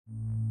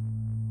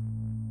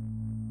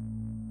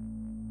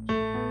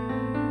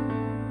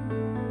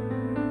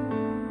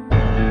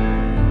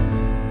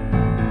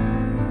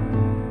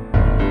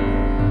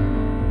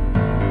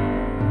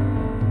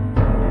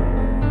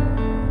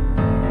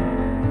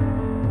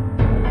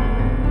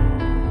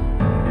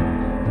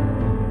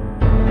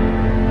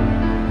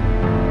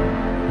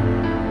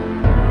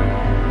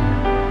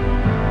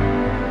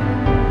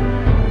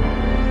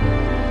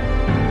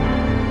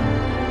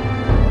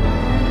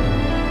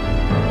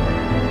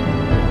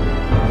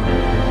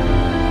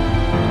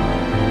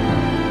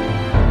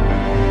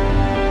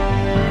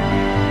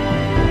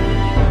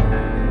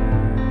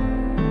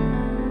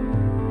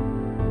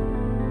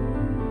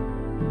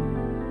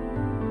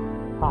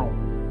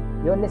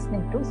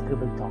to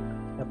Scribble Talk,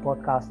 a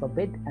podcast for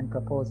bid and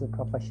proposal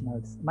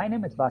professionals. My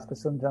name is Bhaskar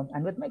Sundram,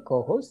 and with my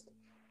co-host,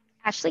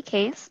 Ashley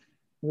Case.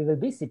 We will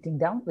be sitting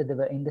down with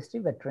our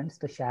industry veterans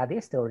to share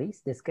their stories,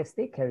 discuss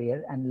their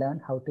career, and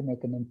learn how to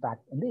make an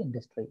impact in the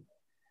industry.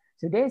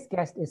 Today's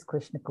guest is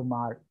Krishna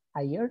Kumar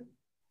Iyer,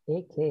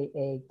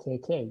 aka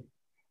KK.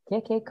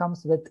 KK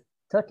comes with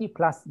 30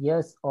 plus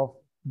years of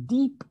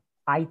deep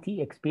IT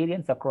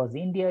experience across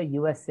India,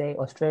 USA,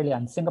 Australia,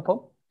 and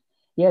Singapore.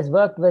 He has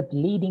worked with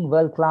leading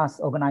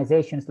world-class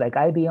organizations like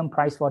IBM,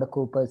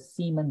 PricewaterhouseCoopers,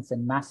 Siemens,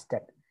 and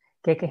Mastek.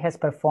 KK has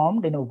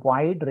performed in a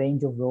wide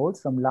range of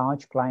roles from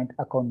large client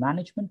account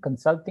management,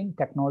 consulting,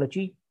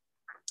 technology,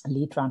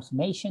 lead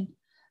transformation,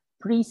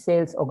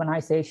 pre-sales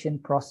organization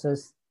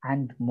process,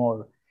 and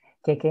more.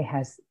 KK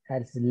has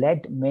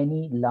led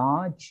many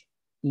large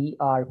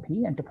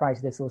ERP,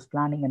 enterprise resource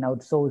planning and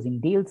outsourcing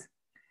deals.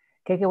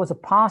 KK was a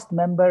past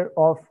member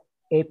of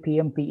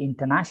APMP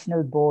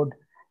International Board,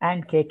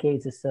 and KK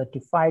is a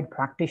certified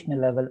practitioner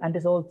level and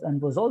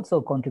was also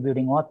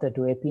contributing author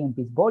to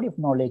APMP's Body of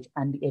Knowledge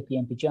and the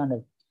APMP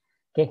Journal.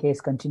 KK is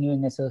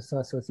continuing his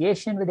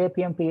association with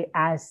APMP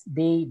as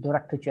the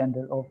Director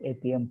General of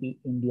APMP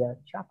India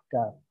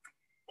chapter.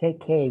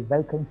 KK,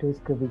 welcome to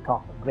Scribble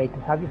Talk. Great to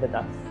have you with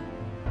us.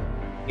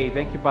 Hey,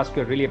 thank you,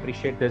 Bhaskar. Really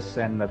appreciate this,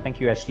 and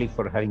thank you, Ashley,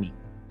 for having me.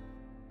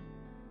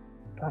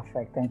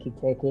 Perfect. Thank you,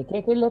 KK.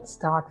 KK, let's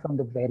start from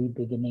the very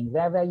beginning.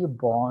 Where were you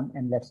born?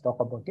 And let's talk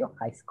about your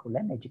high school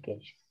and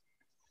education.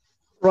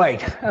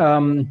 Right.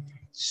 I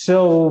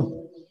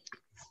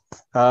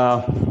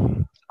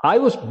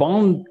was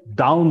born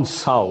down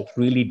south,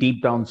 really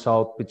deep down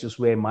south, which is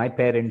where my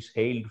parents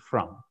hailed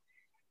from.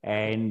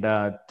 And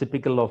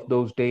typical of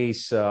those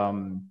days,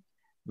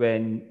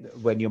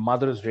 when your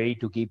mother is ready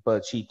to give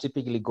birth, she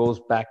typically goes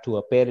back to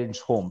her parents'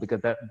 home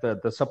because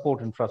the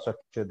support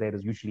infrastructure there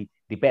is usually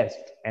the best.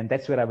 And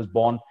that's where I was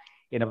born,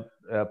 in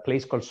a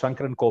place called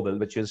Shankaran Koval,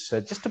 which is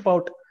just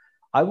about,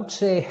 I would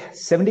say,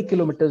 70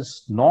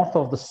 kilometers north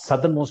of the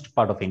southernmost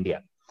part of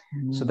India.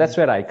 So that's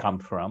where I come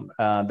from.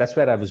 That's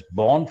where I was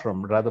born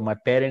from. Rather, my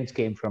parents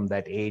came from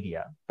that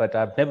area, but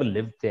I've never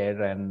lived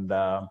there, and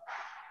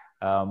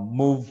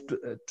moved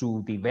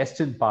to the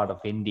western part of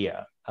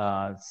India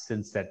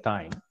since that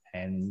time.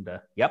 And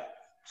yep,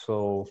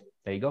 so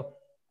there you go.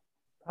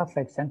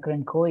 Perfect.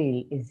 Shankaran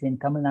Koil is in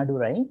Tamil Nadu,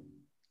 right?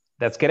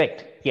 That's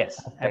correct.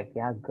 Yes. Perfect.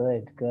 Yeah,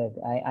 good.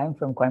 I'm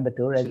from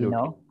Coimbatore, as you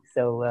know.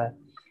 So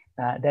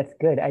that's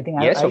good. I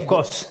think yes, of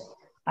course.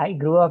 I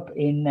grew up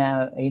in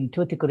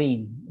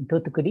Tuticorin.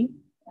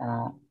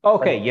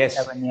 Okay, yes.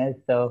 7 years.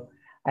 So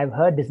I've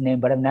heard this name,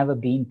 but I've never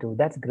been to.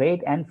 That's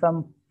great. And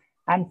from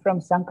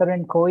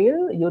Shankaran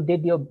Koil, you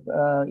did your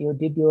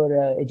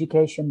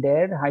education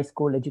there, high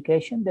school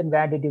education. Then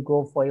where did you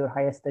go for your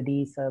higher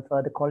studies,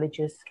 further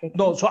colleges?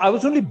 No, so I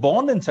was only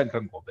born in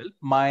Shankaran Koil.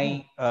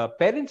 My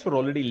parents were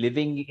already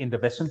living in the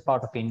western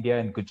part of India,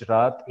 in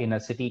Gujarat, in a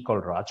city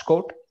called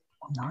Rajkot.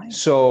 Oh, nice.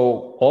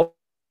 So all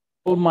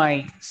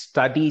my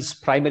studies,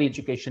 primary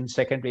education,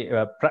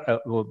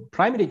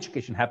 primary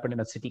education happened in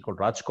a city called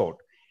Rajkot.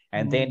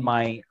 And then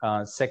my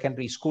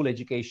secondary school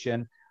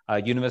education,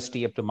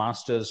 university up to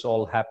masters,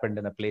 all happened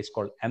in a place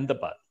called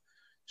Ahmedabad.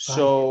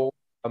 So,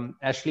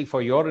 Ashley,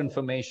 for your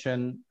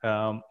information,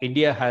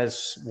 India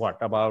has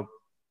about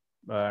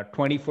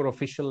 24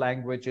 official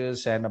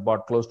languages and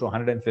about close to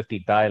 150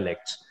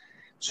 dialects.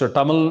 So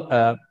Tamil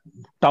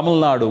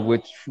Nadu,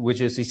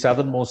 which is the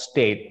southernmost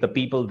state, the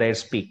people there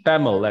speak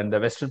Tamil, and the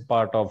western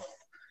part of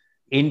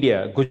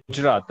India,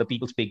 Gujarat, the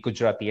people speak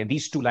Gujarati. And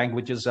these two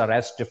languages are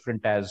as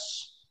different as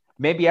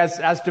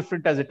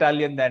different as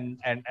Italian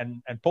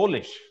and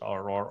Polish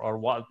or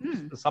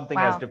something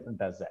as different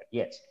as that.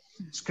 Yes.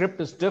 Script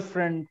is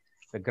different.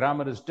 The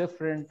grammar is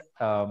different.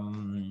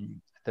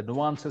 The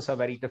nuances are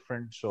very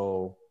different.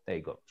 So there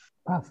you go.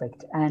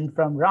 Perfect. And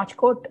from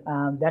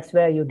Rajkot, that's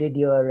where you did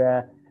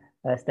your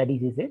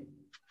studies, is it?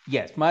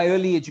 Yes. My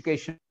early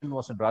education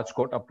was in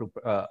Rajkot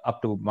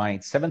up to my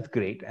 7th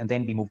grade. And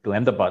then we moved to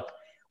Ahmedabad,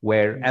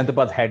 where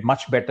Ahmedabad had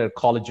much better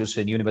colleges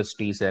and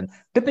universities. And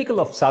typical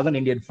of Southern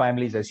Indian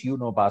families, as you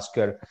know,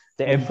 Bhaskar,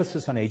 the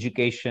emphasis on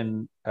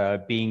education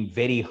being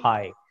very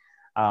high.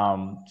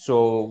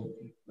 So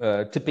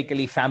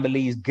typically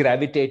families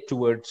gravitate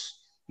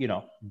towards,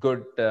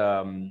 good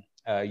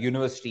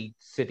university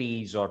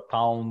cities or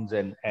towns,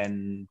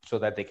 and so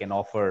that they can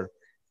offer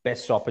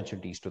best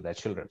opportunities to their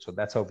children. So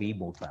that's how we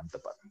moved to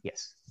Ahmedabad.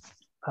 Yes.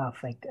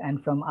 Perfect.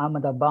 And from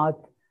Ahmedabad,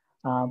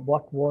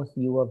 what was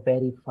your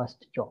very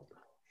first job?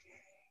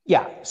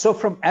 Yeah. So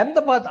from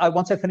Ahmedabad,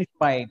 once I finished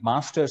my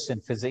master's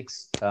in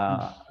physics,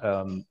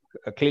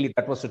 clearly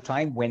that was a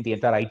time when the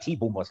entire IT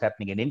boom was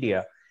happening in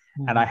India.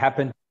 And I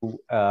happened to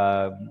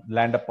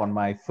land up on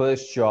my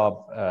first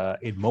job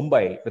in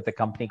Mumbai with a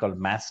company called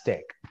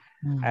Mastek.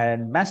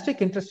 And Mastek,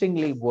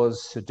 interestingly,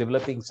 was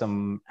developing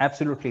some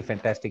absolutely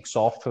fantastic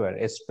software,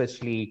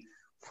 especially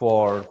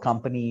for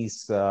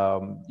companies,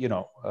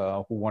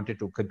 who wanted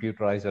to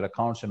computerize their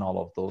accounts and all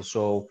of those.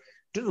 So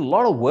did a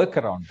lot of work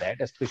around that,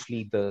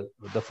 especially the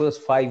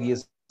first 5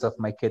 years of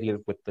my career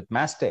with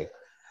Mastek.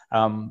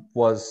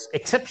 was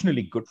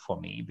exceptionally good for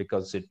me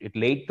because it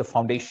laid the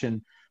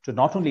foundation to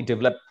not only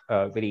develop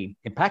very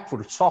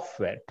impactful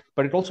software,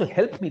 but it also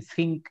helped me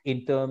think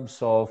in terms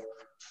of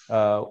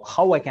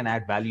how I can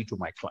add value to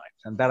my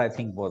clients. And that I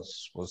think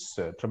was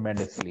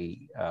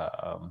tremendously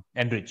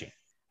enriching.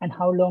 And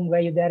how long were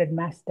you there at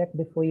Mastech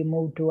before you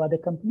moved to other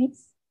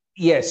companies?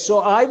 Yes, so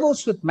I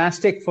was with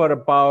Mastech for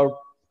about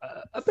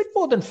a bit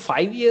more than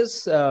 5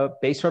 years,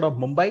 based out of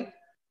Mumbai.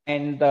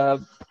 And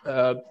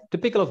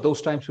typical of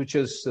those times, which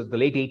is the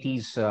late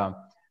 80s,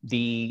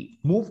 the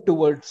move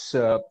towards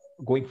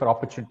going for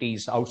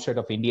opportunities outside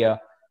of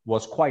India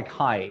was quite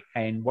high.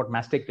 And what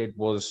Mastech did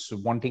was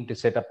wanting to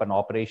set up an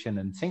operation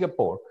in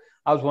Singapore.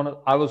 I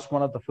was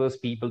one of the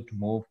first people to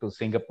move to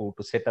Singapore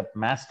to set up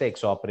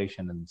Mastech's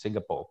operation in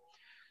Singapore.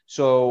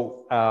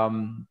 So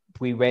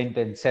we went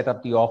and set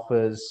up the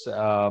office,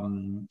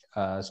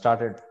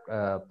 started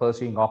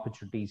pursuing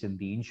opportunities in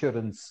the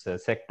insurance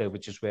sector,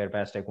 which is where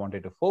Mastech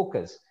wanted to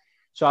focus.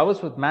 So I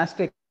was with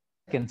Mastech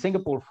in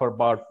Singapore for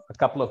about a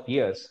couple of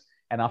years.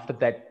 And after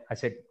that, I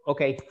said,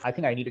 okay, I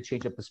think I need to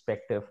change a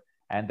perspective.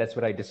 And that's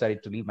where I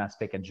decided to leave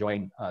Mastech and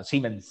join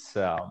Siemens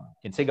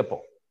in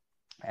Singapore.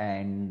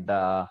 And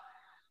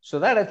so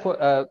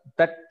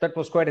that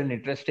was quite an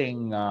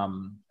interesting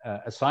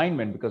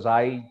assignment, because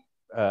I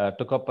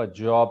took up a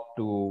job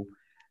to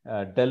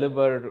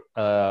deliver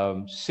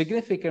a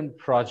significant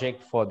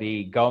project for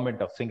the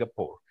government of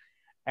Singapore.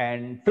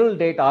 And till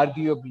date,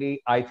 arguably,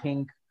 I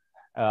think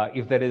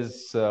if there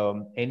is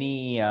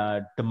any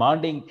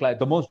demanding client,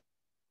 the most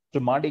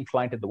demanding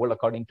client in the world,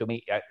 according to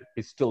me,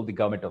 is still the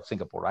government of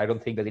Singapore. I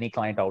don't think there's any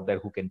client out there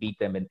who can beat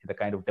them in the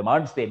kind of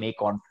demands they make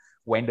on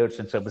vendors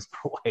and service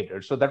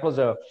providers. So that was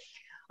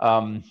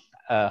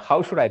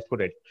how should I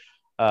put it?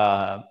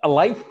 A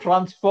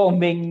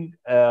life-transforming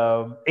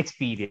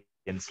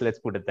experience. Let's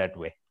put it that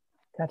way.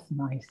 That's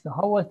nice. So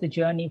how was the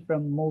journey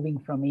from moving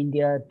from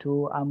India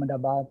to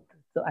Ahmedabad?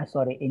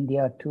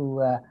 India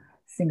to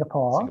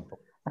Singapore.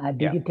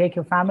 Did you take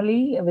your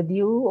family with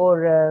you,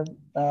 or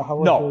how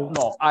was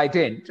No, I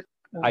didn't.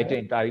 I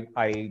didn't.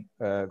 I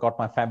got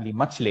my family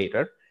much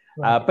later.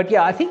 Right. But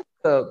yeah, I think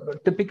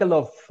typical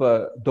of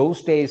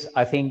those days,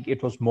 I think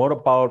it was more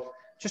about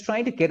just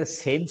trying to get a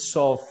sense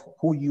of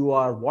who you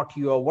are, what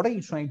are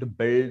you trying to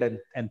build,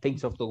 and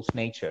things of those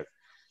nature.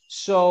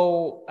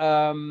 So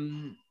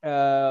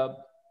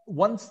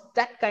once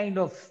that kind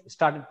of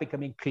started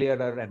becoming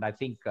clearer, and I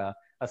think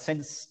a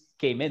sense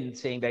came in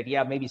saying that,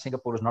 yeah, maybe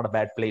Singapore is not a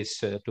bad place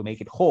to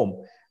make it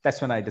home.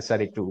 That's when I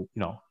decided to,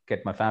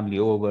 get my family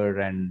over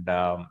and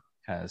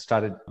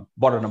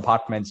bought an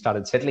apartment,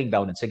 started settling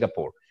down in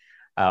Singapore.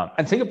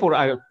 And Singapore,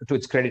 to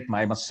its credit,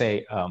 I must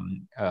say,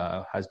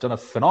 has done a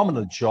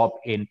phenomenal job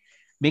in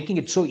making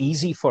it so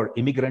easy for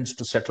immigrants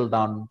to settle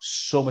down,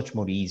 so much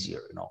more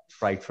easier,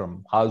 right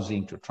from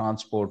housing to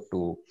transport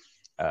to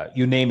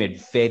you name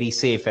it, very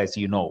safe, as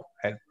you know.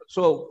 And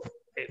so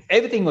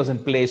everything was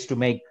in place to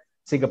make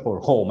Singapore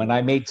home. And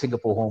I made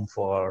Singapore home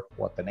for,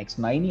 the next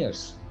 9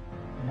 years.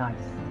 Nice.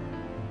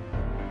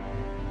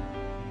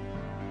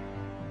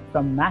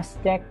 From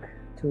Mastech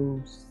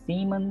to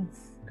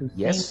Siemens to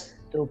Yes.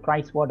 to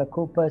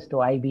PricewaterhouseCoopers to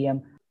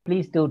IBM.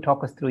 Please do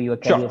talk us through your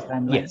career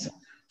timeline. Yes.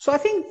 So I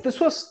think this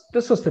was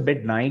the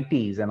mid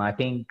 90s, and I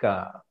think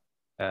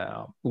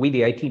we,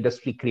 the IT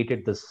industry,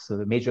 created this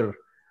major,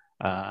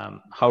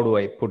 how do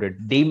I put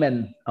it,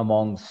 demon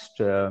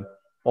amongst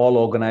all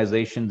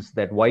organizations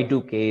that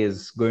Y2K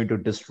is going to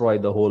destroy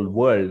the whole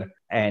world.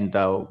 And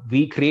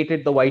we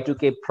created the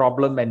Y2K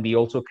problem, and we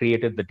also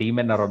created the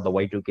demon around the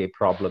Y2K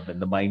problem in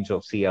the minds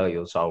of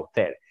CIOs out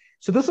there.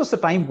 So this was the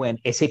time when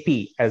SAP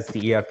as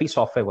the ERP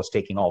software was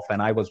taking off,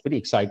 and I was very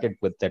excited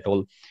with that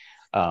whole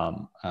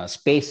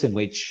space in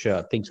which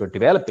things were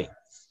developing.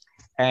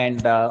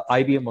 And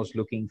IBM was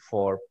looking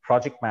for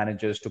project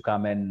managers to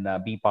come and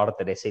be part of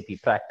that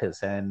SAP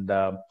practice. And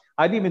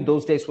IBM in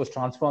those days was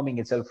transforming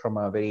itself from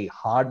a very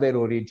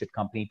hardware-oriented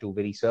company to a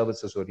very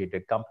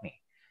services-oriented company.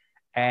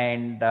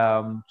 And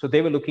so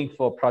they were looking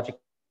for project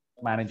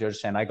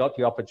managers, and I got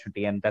the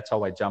opportunity, and that's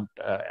how I jumped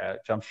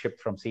ship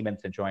from Siemens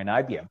and joined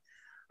IBM.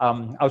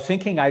 I was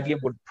thinking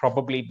IBM would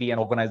probably be an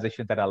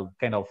organization that I'll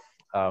kind of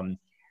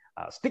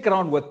stick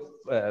around with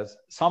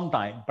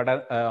sometime,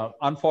 but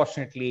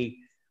unfortunately,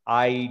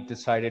 I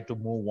decided to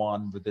move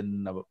on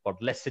within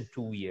about less than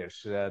 2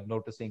 years,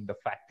 noticing the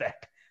fact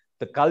that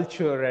the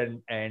culture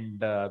and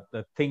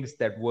the things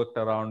that worked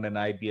around in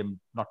IBM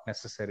not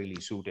necessarily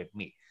suited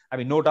me. I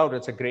mean, no doubt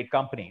it's a great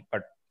company,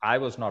 but I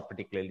was not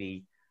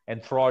particularly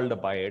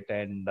enthralled by it.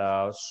 And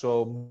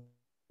so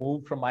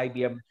moved from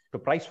IBM to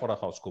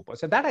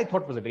PricewaterhouseCoopers. And that I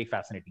thought was a very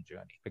fascinating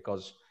journey,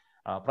 because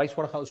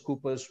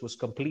PricewaterhouseCoopers was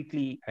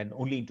completely and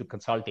only into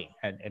consulting.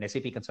 And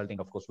SAP consulting,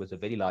 of course, was a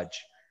very large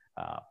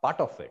part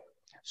of it.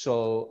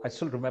 So I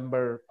still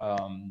remember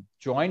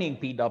joining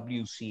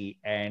PwC,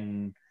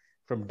 and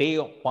from day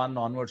one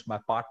onwards, my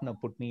partner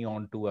put me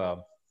onto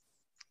a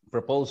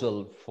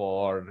proposal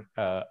for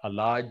a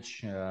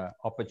large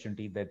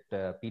opportunity that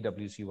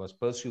PwC was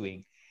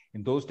pursuing.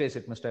 In those days,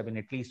 it must have been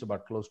at least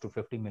about close to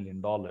 $50 million,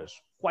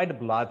 quite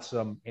a large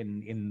sum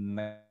in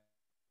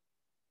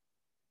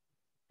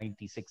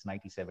 96,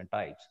 97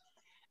 types.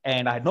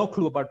 And I had no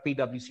clue about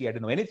PwC. I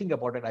didn't know anything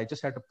about it. I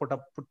just had to put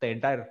the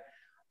entire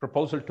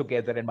proposal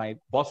together, and my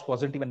boss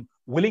wasn't even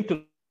willing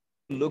to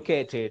look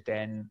at it.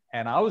 And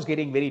I was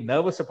getting very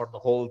nervous about the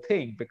whole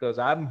thing because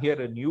I'm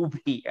here a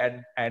newbie.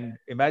 And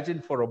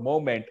imagine for a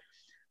moment,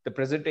 the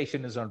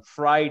presentation is on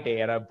Friday,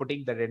 and I'm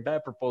putting that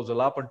entire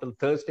proposal up until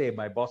Thursday.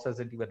 My boss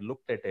hasn't even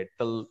looked at it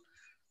till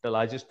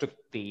I just took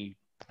the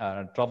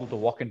trouble to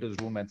walk into his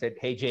room and said,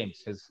 "Hey,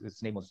 James,"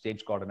 his name was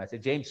James Gordon. I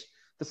said, "James,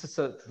 this is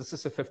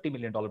a $50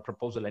 million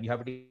proposal, and you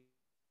haven't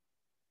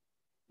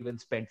even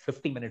spent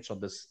 50 minutes on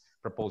this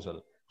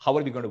proposal. How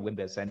are we going to win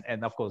this?"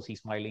 And of course,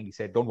 he's smiling. He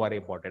said, "Don't worry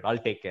about it. I'll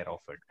take care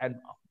of it."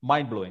 And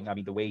mind blowing. I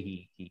mean, the way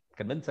he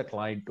convinced a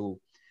client to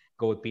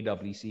go with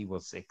PwC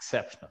was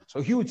exceptional.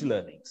 So huge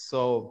learnings.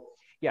 So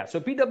yeah, so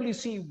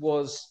PwC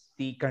was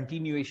the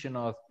continuation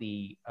of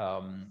the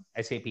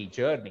SAP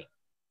journey.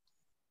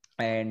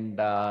 And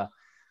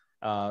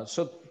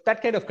so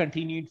that kind of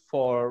continued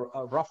for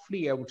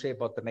roughly, I would say,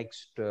 about the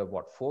next,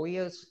 4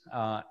 years.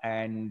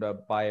 And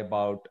by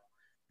about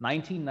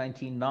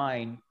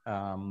 1999,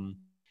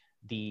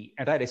 the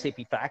entire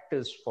SAP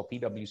practice for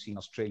PwC in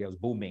Australia was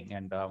booming.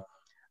 And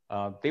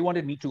they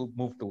wanted me to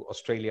move to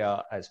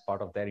Australia as part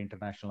of their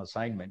international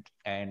assignment.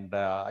 And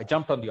I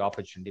jumped on the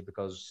opportunity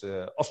because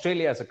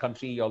Australia as a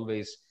country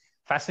always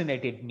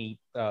fascinated me,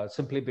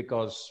 simply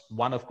because,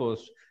 one, of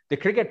course, the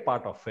cricket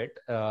part of it.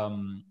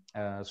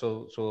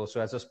 So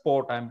as a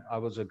sport, I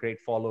was a great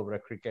follower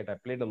of cricket. I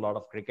played a lot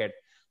of cricket.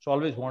 So I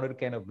always wanted to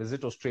kind of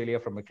visit Australia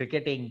from a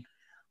cricketing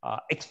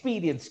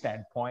experience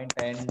standpoint.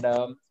 And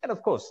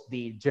of course,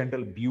 the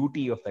general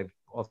beauty of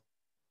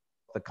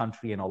the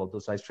country and all of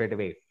those. I straight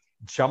away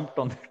jumped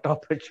on that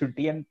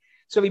opportunity. And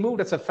so we moved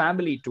as a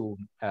family to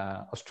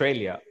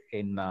Australia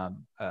in,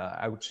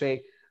 I would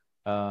say,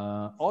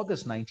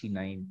 August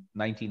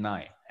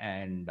 1999,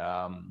 and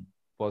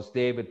was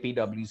there with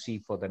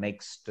PwC for the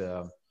next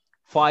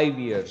 5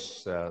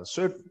 years.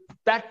 So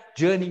that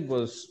journey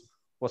was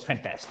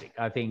fantastic.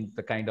 I think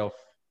the kind of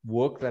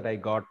work that I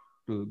got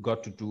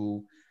to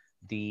do,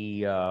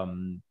 the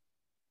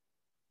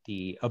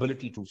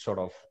ability to sort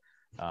of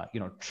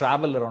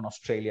travel around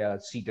Australia,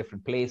 see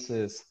different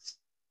places,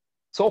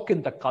 soak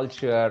in the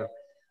culture,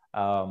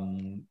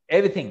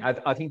 everything.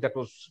 I think that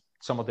was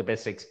some of the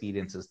best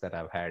experiences that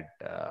I've had,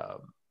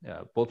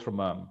 both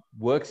from a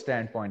work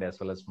standpoint as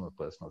well as from a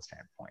personal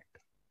standpoint.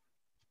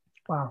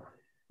 Wow,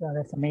 yeah,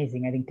 that's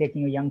amazing. I think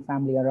taking a young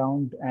family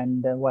around,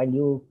 and while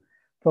you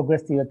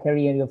progress through your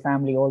career, your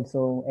family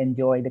also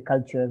enjoy the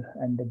culture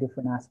and the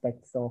different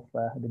aspects of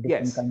the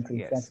different countries.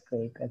 Yes. That's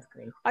great. That's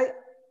great.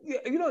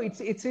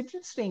 It's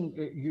interesting.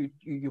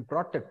 You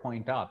brought that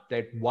point up,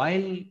 that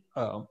while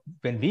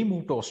when we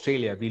moved to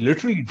Australia, we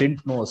literally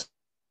didn't know a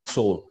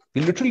soul.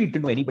 We literally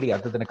didn't know anybody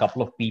other than a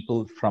couple of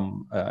people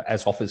from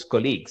as office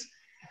colleagues,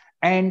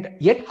 and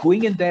yet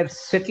going in there,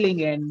 settling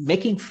in,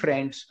 making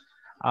friends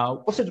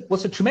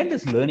was a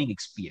tremendous learning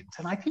experience.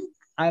 And I think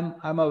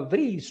I'm a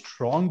very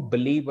strong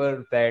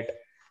believer that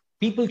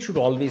people should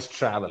always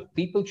travel.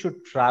 People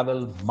should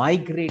travel,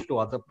 migrate to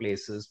other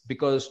places,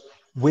 because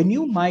when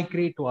you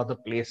migrate to other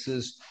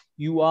places,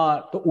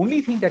 the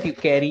only thing that you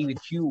carry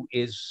with you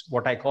is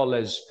what I call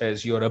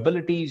as your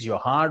abilities, your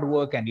hard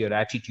work, and your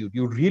attitude.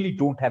 You really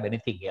don't have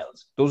anything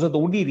else. Those are the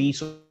only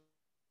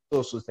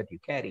resources that you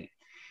carry.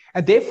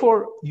 And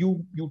therefore,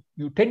 you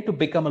tend to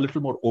become a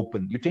little more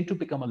open. You tend to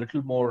become a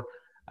little more,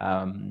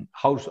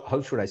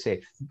 how should I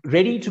say,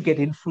 ready to get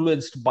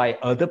influenced by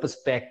other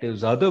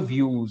perspectives, other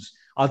views,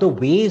 other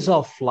ways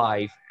of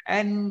life.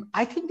 And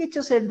I think it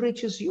just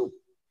enriches you.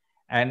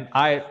 And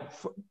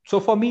so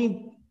for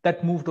me,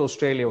 that move to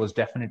Australia was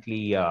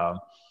definitely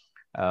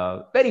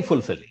very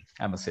fulfilling,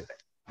 I must say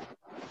that.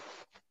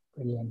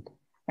 Brilliant.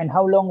 And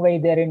how long were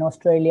you there in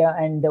Australia?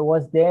 And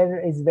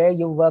is where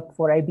you worked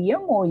for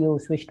IBM, or you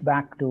switched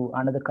back to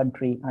another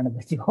country,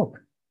 another job?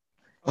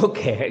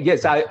 Okay.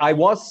 Yes, I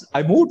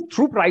moved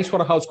through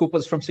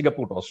PricewaterhouseCoopers from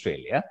Singapore to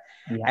Australia.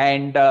 Yeah.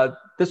 And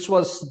this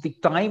was the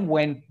time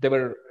when there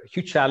were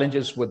huge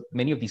challenges with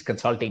many of these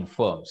consulting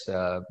firms,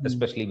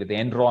 especially with the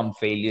Enron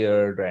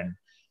failure and,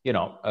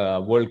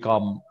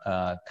 WorldCom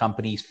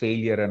companies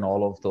failure and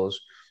all of those.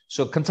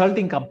 So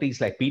consulting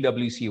companies like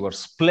PwC were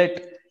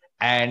split.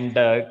 And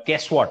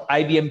guess what?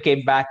 IBM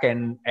came back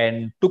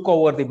and took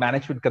over the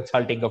management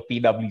consulting of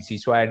PwC.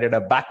 So I ended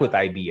up back with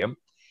IBM.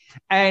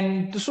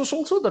 And this was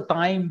also the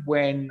time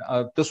when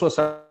this was,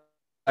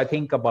 I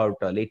think,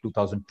 about late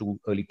 2002,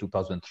 early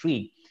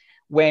 2003,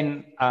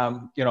 when,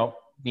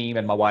 me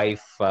and my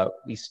wife,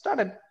 we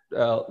started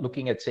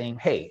looking at saying,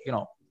 hey,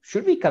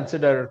 should we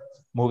consider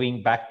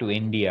moving back to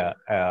India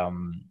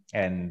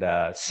and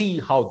see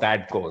how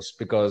that goes?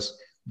 Because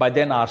by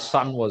then our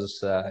son was,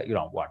 he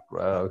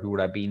would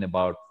have been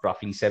about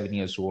roughly 7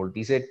 years old.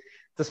 He said,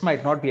 this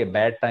might not be a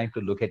bad time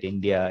to look at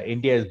India.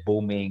 India is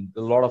booming,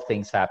 a lot of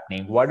things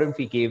happening. Why don't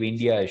we give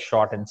India a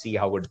shot and see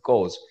how it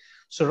goes?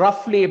 So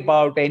roughly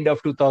about end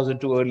of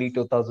 2002, early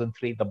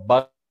 2003, the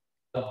bug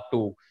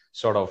to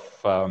sort of,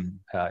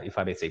 if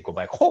I may say, go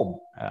back home,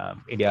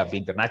 India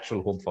being the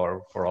natural home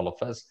for all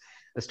of us,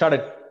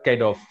 started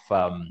kind of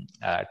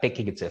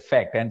taking its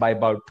effect. And by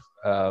about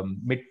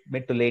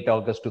mid to late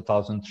August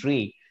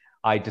 2003,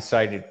 I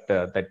decided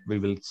that we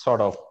will sort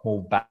of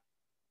move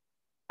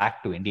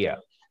back to India.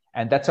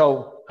 And that's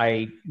how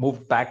I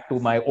moved back to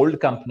my old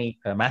company,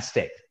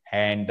 Mastec,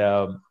 and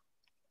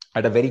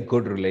had a very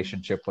good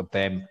relationship with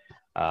them.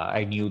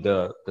 I knew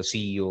the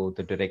CEO,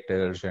 the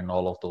directors, and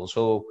all of those.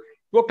 So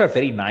it worked out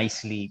very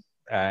nicely.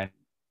 And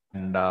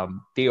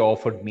they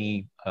offered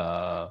me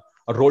a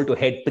role to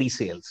head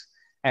pre-sales.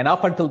 And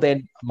up until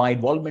then, my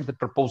involvement with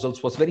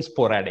proposals was very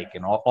sporadic.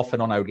 Off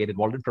and on, I would get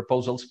involved in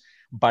proposals,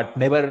 but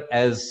never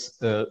as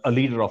a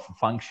leader of a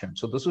function.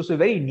 So this was a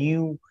very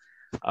new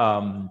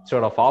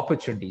sort of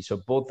opportunity. So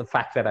both the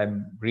fact that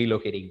I'm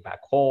relocating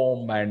back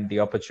home and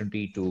the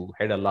opportunity to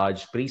head a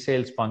large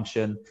pre-sales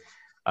function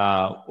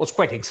was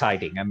quite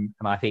exciting. And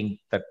I think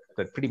that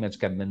pretty much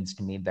convinced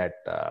me that,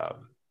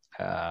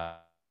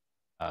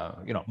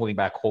 moving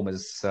back home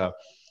is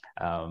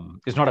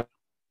not a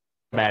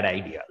bad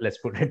idea. Let's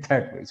put it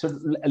that way. So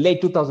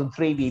late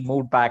 2003, we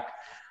moved back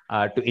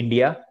to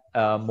India,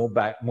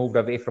 moved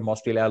away from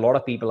Australia. A lot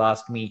of people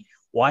asked me,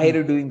 why are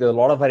you doing this? A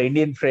lot of our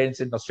Indian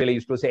friends in Australia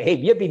used to say, hey,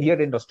 we have been here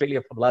in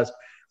Australia for the last,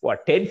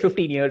 10,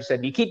 15 years,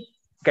 and we keep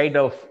kind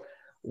of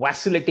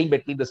vacillating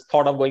between this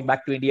thought of going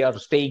back to India or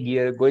staying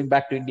here, going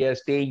back to India,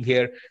 staying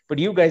here. But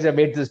you guys have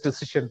made this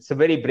decision. It's a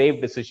very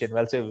brave decision.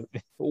 Well, so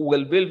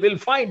we'll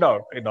find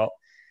out,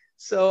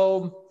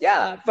 So,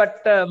 yeah,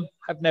 but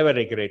I've never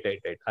regretted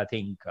it. I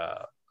think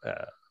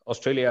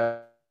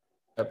Australia,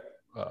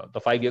 the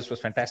 5 years was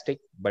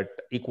fantastic, but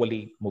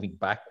equally moving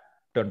back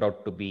turned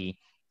out to be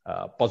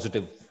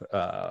positive.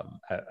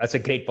 That's a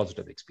great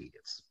positive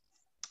experience.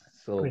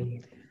 So,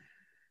 Brilliant.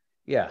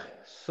 yeah.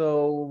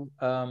 So,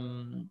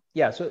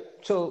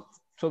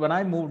 So when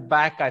I moved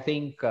back, I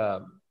think,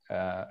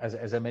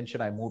 as I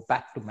mentioned, I moved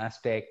back to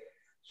Mastec.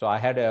 So I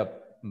had a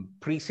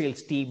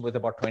pre-sales team with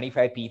about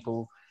 25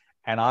 people.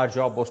 And our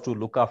job was to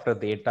look after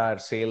the entire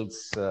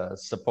sales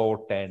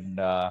support and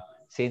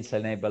sales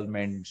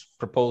enablement,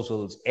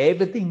 proposals,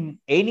 everything,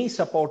 any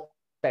support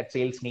that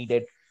sales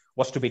needed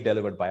was to be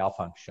delivered by our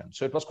function.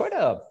 So it was quite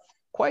a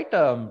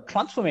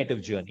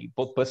transformative journey,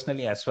 both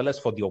personally as well as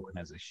for the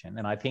organization.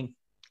 And I think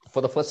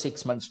for the first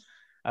 6 months,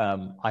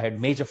 I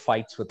had major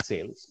fights with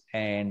sales,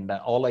 and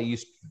all I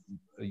used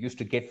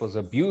to get was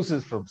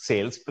abuses from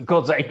sales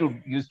because I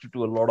used to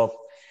do a lot of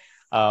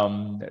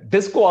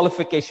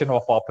disqualification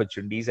of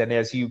opportunities. And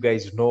as you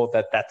guys know,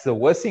 that's the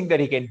worst thing that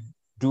he can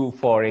do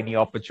for any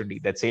opportunity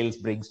that sales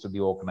brings to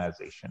the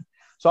organization.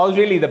 So I was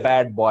really the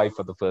bad boy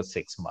for the first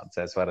 6 months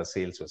as far as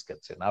sales was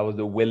concerned. I was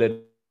the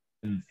villain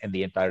in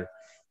the entire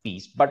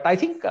piece. But I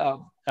think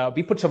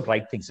we put some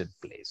right things in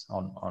place.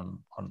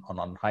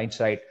 On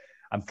hindsight,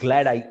 I'm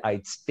glad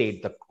I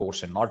stayed the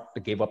course and not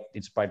gave up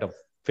in spite of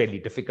fairly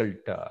difficult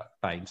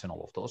times and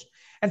all of those.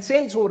 And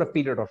sales over a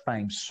period of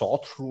time saw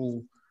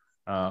through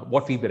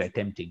what we were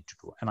attempting to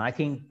do. And I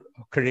think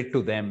credit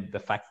to them, the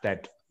fact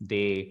that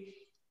they,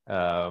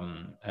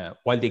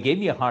 while they gave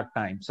me a hard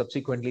time,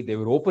 subsequently, they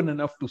were open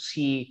enough to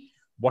see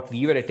what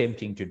we were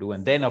attempting to do.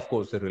 And then, of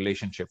course, the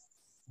relationship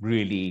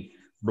really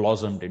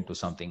blossomed into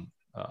something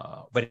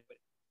very,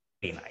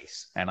 very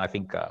nice. And I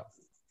think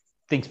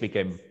things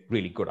became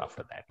really good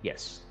after that.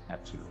 Yes,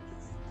 absolutely.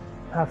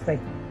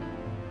 Perfect.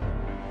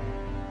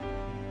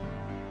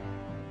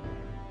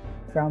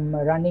 From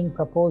running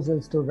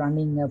proposals to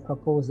running a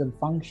proposal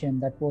function,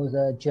 that was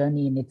a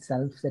journey in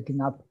itself, setting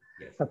up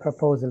a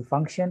proposal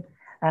function.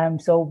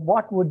 So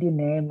what would you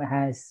name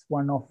as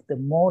one of the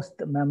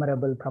most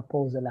memorable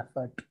proposal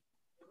effort?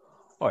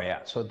 Oh, yeah.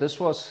 So this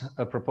was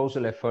a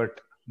proposal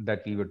effort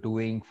that we were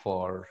doing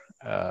for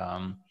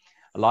a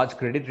large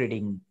credit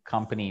rating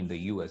company in the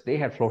US. They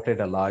had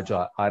floated a large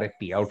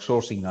RFP,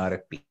 outsourcing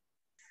RFP.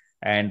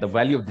 And the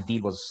value of the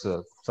deal was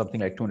something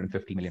like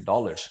 $250 million.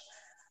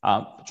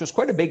 Which was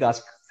quite a big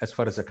ask as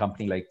far as a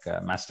company like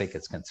Mastec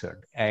is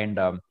concerned. And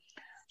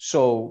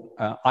so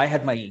I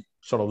had my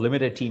sort of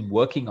limited team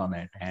working on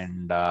it.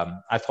 And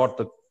I thought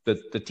that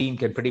the team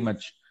can pretty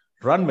much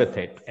run with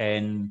it.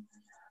 And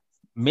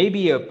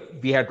maybe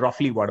we had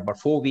roughly, about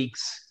 4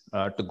 weeks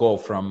to go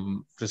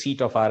from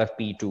receipt of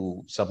RFP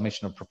to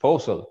submission of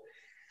proposal.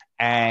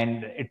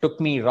 And it took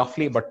me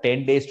roughly about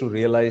 10 days to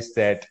realize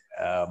that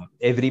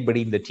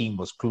everybody in the team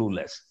was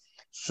clueless.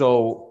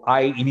 So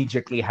I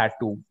immediately had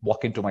to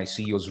walk into my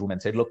CEO's room and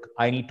say, look,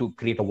 I need to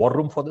create a war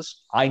room for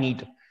this. I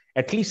need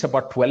at least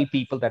about 12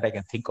 people that I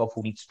can think of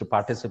who needs to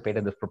participate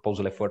in this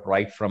proposal effort,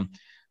 right from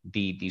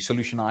the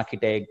solution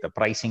architect, the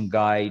pricing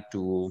guy,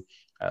 to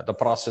the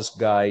process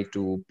guy,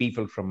 to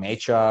people from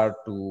HR,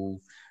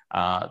 to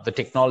the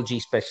technology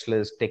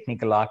specialist,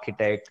 technical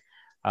architect,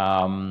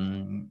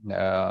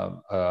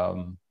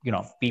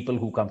 people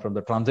who come from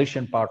the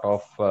transition part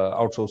of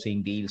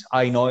outsourcing deals.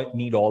 I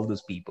need all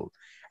these people.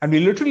 And we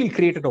literally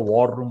created a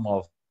war room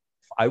of,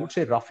 I would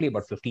say, roughly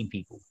about 15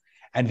 people.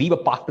 And we were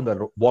parked in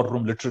the war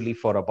room literally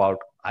for about,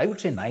 I would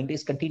say, 9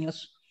 days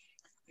continuous,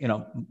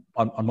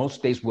 on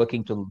most days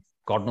working till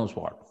God knows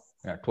what,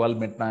 12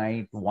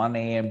 midnight, 1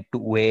 a.m.,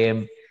 2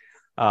 a.m.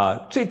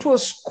 So it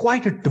was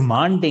quite a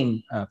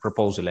demanding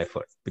proposal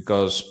effort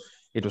because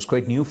it was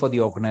quite new for the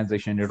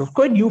organization. It was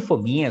quite new for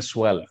me as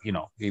well,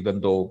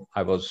 even though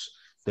I was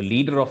the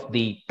leader of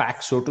the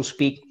pack, so to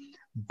speak.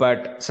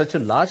 But such a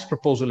large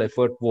proposal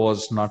effort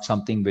was not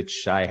something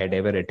which I had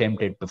ever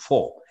attempted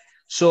before.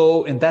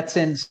 So in that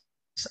sense,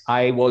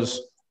 I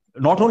was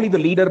not only the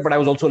leader, but I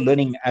was also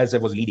learning as I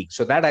was leading.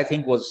 So that I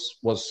think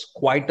was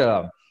quite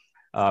a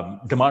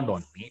demand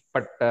on me.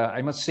 But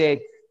I must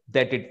say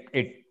that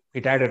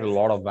it added a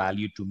lot of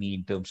value to me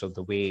in terms of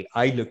the way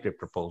I looked at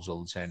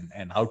proposals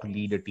and how to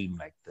lead a team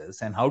like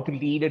this, and how to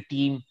lead a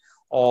team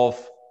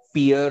of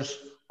peers,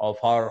 of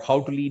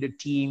how to lead a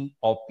team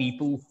of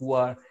people who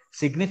are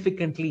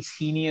significantly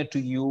senior to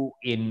you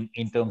in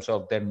terms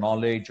of their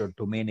knowledge or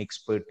domain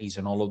expertise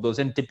and all of those,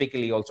 and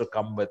typically also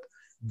come with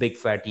big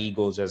fat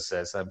egos,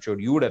 as I'm sure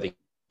you would have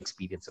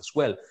experienced as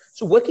well.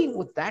 So working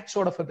with that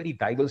sort of a very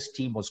diverse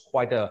team was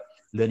quite a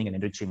learning and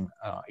enriching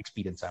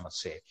experience, I must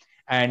say.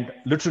 And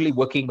literally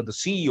working with the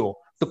CEO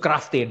to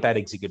craft the entire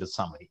executive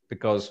summary,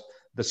 because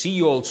the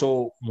CEO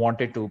also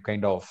wanted to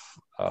kind of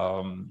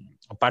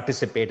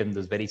participate in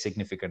this very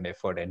significant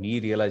effort. And he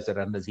realized that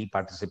unless he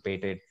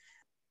participated,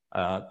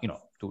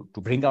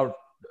 to bring out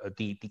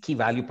the key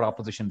value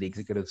proposition, the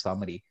executive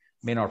summary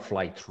may not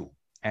fly through.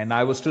 And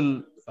I was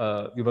still,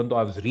 even though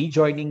I was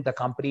rejoining the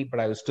company, but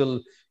I was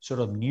still sort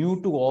of new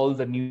to all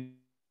the new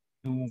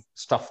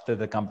stuff that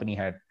the company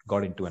had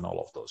got into and all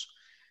of those.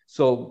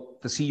 So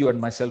the CEO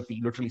and myself,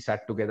 we literally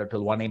sat together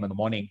till 1 a.m. in the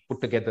morning,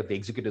 put together the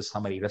executive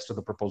summary. Rest of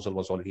the proposal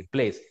was already in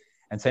place,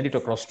 and sent it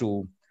across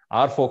to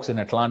our folks in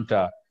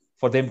Atlanta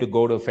for them to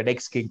go to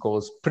FedEx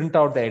Kinko's, print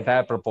out the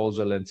entire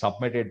proposal and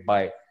submit it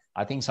by,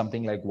 I think,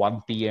 something like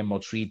 1 p.m.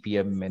 or 3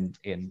 p.m.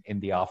 in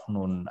the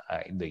afternoon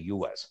in the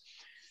US.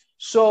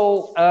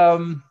 So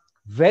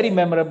very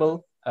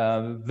memorable,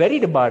 very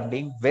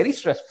demanding, very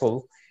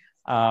stressful.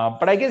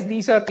 But I guess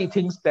these are the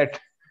things that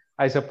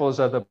I suppose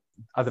are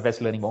the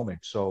best learning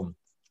moments. So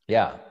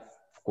yeah,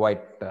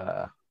 quite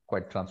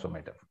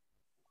transformative.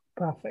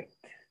 Perfect.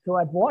 So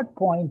at what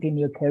point in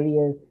your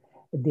career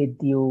did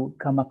you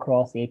come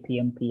across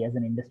APMP as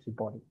an industry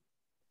body?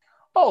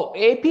 Oh,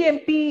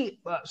 APMP.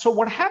 So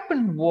what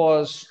happened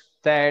was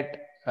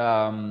that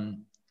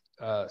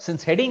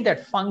since heading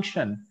that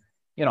function,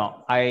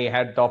 I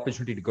had the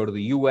opportunity to go to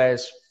the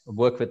US,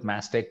 work with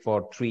Mastec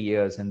for 3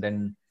 years, and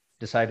then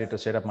decided to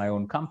set up my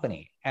own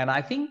company. And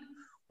I think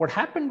what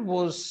happened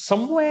was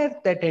somewhere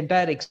that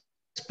entire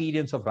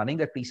experience of running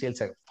that pre-sales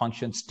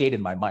function stayed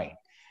in my mind.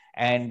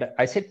 And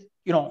I said,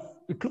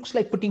 it looks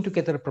like putting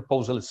together a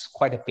proposal is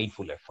quite a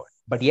painful effort,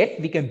 but yet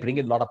we can bring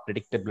in a lot of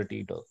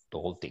predictability to the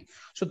whole thing.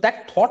 So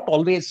that thought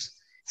always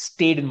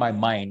stayed in my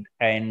mind.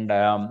 And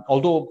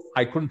although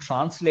I couldn't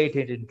translate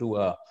it into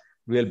a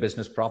real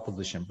business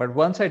proposition, but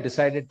once I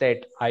decided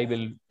that I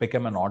will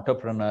become an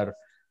entrepreneur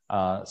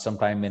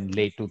sometime in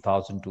late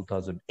 2000,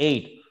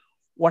 2008,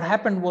 what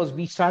happened was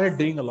we started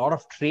doing a lot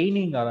of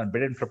training around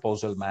bid and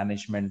proposal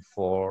management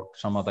for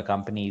some of the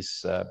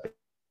companies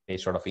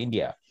based out of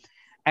India.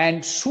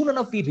 And soon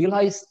enough, we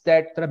realized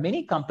that there are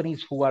many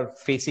companies who are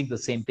facing the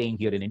same thing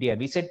here in India.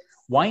 And we said,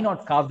 why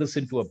not carve this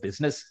into a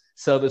business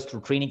service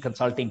through training,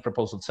 consulting,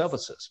 proposal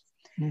services?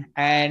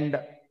 And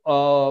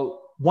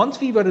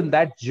once we were in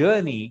that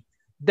journey,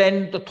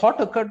 then the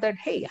thought occurred that,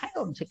 hey, hang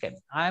on a second.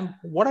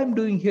 What I'm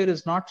doing here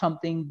is not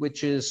something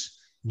which is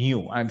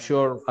new. I'm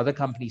sure other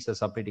companies are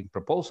submitting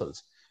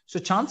proposals. So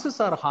chances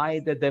are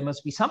high that there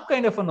must be some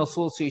kind of an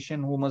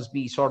association who must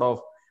be sort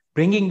of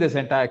bringing this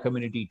entire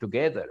community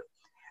together.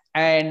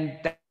 And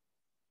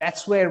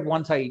that's where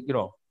once I,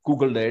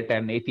 Googled it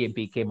and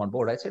APMP came on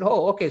board, I said,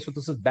 oh, okay, so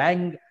this is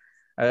bang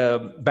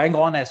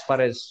on as far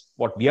as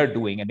what we are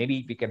doing, and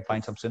maybe we can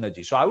find some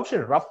synergy. So I would say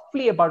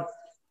roughly about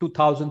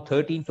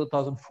 2013,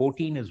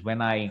 2014 is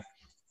when I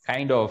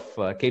kind of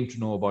came to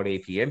know about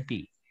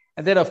APMP.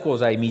 And then, of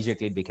course, I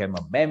immediately became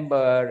a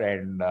member,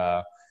 and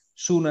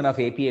soon enough,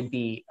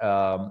 APMP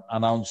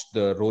announced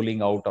the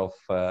rolling out of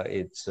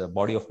its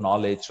body of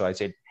knowledge. So I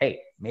said,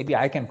 hey, maybe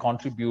I can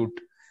contribute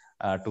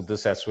to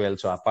this as well.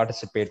 So I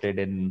participated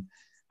in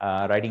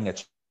writing a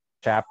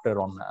chapter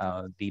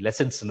on the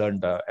lessons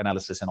learned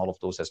analysis and all of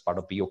those as part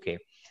of BOK.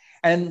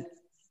 And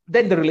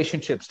then the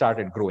relationship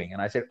started growing.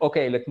 And I said,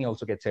 okay, let me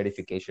also get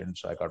certification.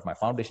 So I got my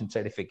foundation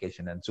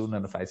certification. And soon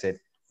enough, I said,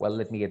 well,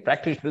 let me get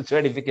practitioner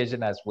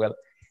certification as well.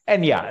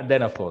 And yeah,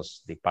 then of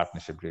course, the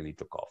partnership really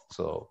took off.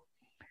 So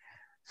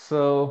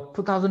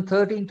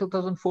 2013,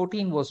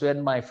 2014 was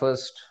when my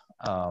first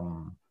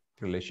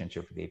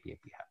relationship with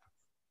APMP happened.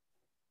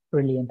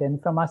 Brilliant.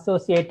 And from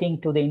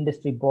associating to the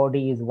industry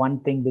body is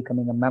one thing,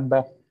 becoming a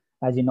member.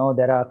 As you know,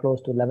 there are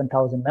close to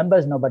 11,000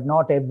 members now, but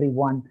not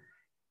everyone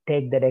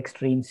take that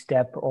extreme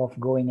step of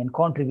going and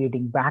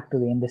contributing back to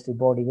the industry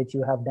body, which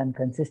you have done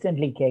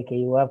consistently, KK.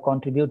 You have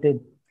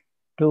contributed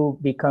to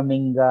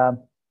becoming,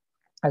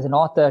 as an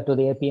author, to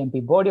the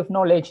APMP body of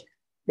knowledge.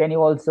 Then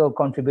you also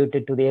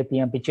contributed to the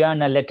APMP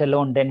journal, let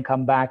alone then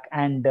come back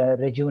and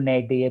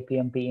rejuvenate the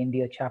APMP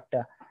India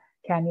chapter.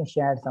 Can you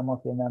share some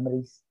of your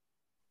memories?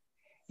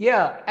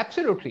 Yeah,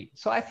 absolutely.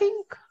 So I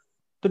think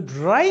the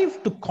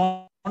drive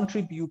to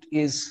contribute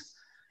is,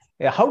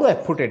 how do I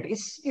put it?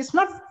 It's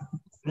not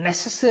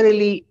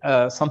necessarily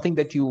something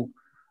that you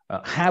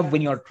have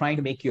when you're trying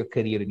to make your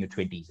career in your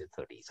 20s and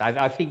 30s.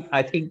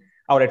 I think,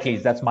 or at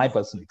least that's my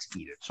personal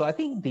experience. So I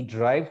think the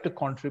drive to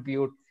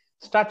contribute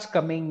starts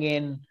coming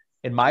in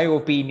my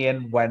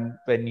opinion, when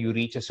you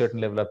reach a certain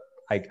level of,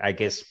 I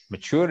guess,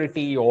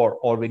 maturity,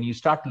 or when you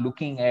start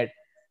looking at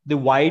the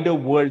wider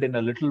world in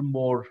a little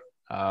more,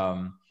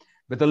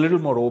 with a little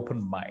more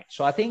open mind.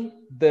 So I think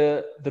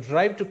the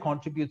drive to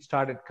contribute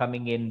started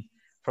coming in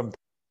from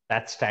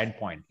that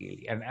standpoint,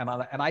 really.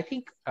 And I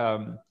think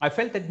I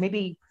felt that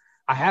maybe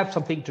I have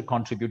something to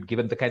contribute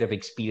given the kind of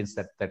experience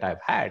that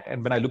I've had.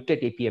 And when I looked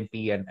at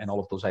APMP and all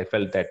of those, I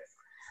felt that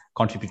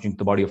contributing to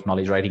the body of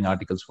knowledge, writing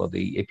articles for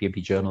the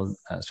APMP journal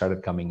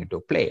started coming into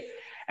play.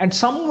 And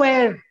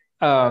somewhere,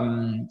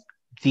 when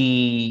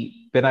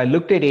I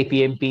looked at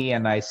APMP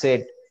and I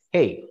said,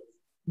 hey,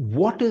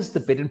 what is the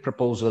bid and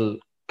proposal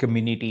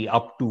community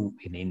up to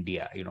in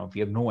India? We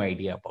have no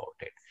idea about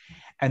it.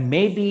 And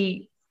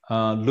maybe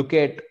look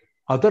at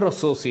other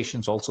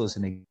associations also as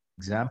an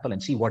example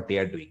and see what they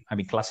are doing. I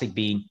mean, classic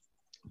being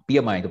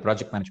PMI, the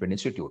Project Management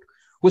Institute,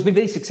 who's been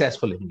very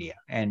successful in India.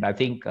 And I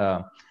think,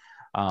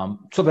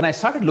 so when I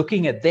started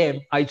looking at them,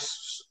 I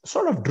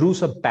sort of drew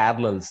some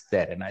parallels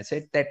there. And I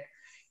said that,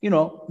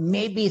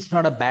 maybe it's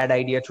not a bad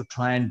idea to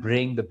try and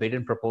bring the bid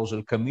and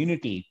proposal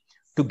community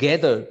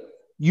together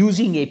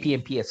using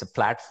APMP as a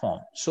platform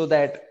so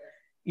that,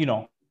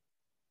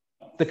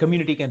 the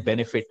community can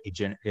benefit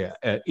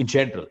in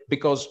general.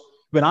 Because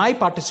when I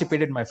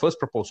participated in my first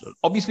proposal,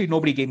 obviously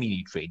nobody gave me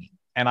any training.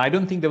 And I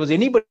don't think there was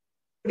anybody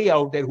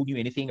out there who knew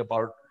anything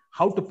about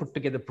how to put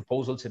together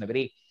proposals in a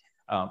very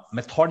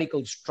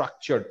methodical,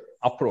 structured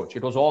approach.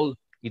 It was all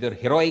either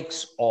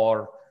heroics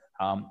or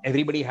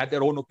everybody had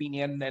their own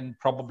opinion, and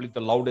probably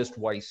the loudest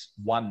voice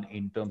won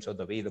in terms of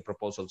the way the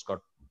proposals got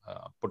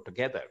put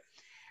together.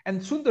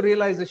 And soon the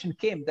realization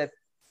came that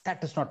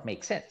does not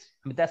make sense.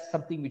 I mean, that's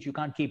something which you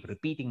can't keep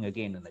repeating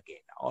again and again,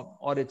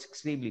 or it's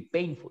extremely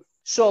painful.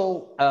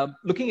 So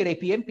looking at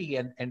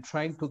APMP and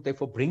trying to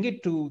therefore bring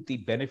it to the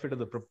benefit of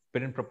the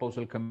bid and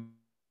proposal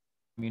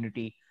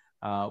community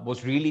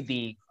was really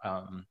the,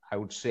 I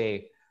would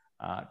say,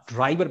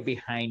 driver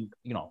behind,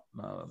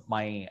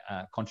 my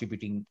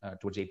contributing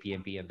towards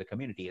APMP and the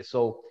community.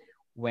 So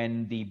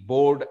when the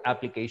board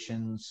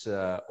applications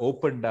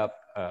opened up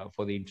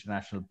for the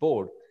international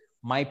board,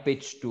 my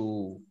pitch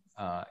to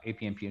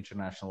APMP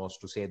International was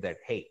to say that,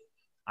 hey,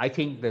 I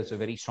think there's a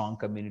very strong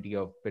community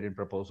of bid and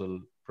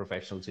proposal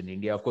professionals in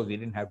India. Of course, we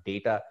didn't have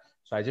data,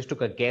 so I just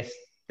took a guess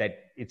that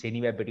it's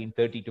anywhere between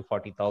 30 to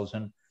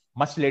 40,000.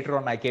 Much later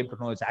on, I came to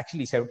know it's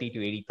actually 70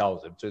 to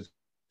 80,000. So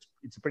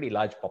it's a pretty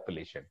large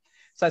population.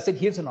 So I said,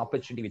 here's an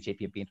opportunity which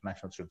APMP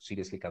International should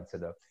seriously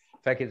consider.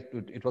 In fact,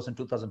 it was in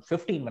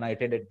 2015 when I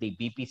attended the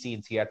BPC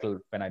in Seattle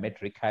when I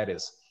met Rick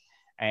Harris.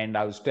 And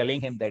I was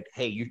telling him that,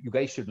 hey, you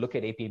guys should look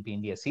at APMP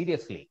India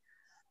seriously.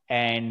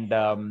 And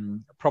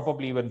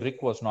probably when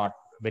Rick was not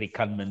very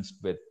convinced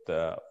with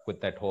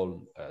that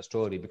whole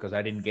story, because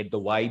I didn't get the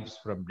vibes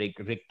from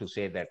Rick to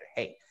say that,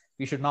 hey,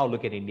 we should now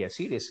look at India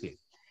seriously.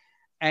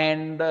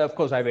 And of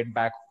course, I went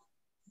back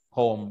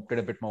home, did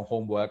a bit more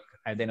homework.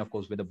 And then, of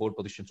course, with the board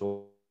positions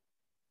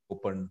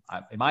open,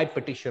 in my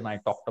petition, I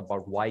talked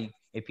about why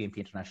APMP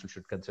International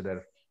should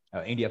consider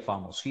India far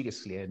more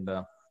seriously. And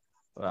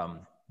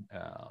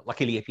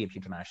luckily, APMP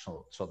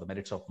International saw the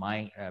merits of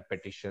my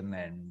petition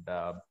and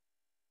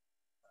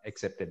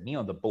accepted me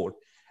on the board.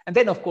 And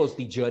then, of course,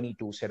 the journey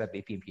to set up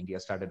APMP India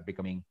started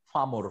becoming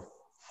far more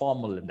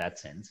formal in that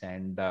sense.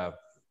 And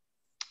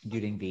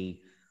during the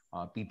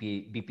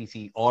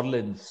BPC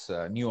Orleans,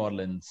 New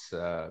Orleans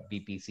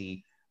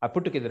BPC, I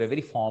put together a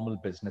very formal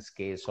business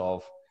case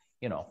of,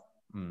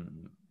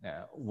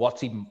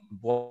 what's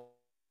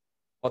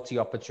the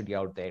opportunity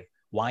out there,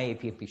 why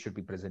APMP should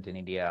be present in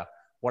India,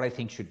 what I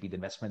think should be the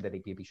investment that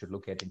APMP should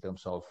look at in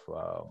terms of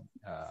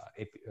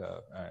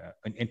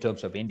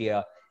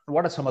India, and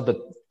what are some of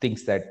the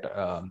things that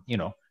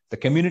the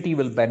community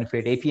will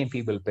benefit,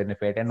 APMP will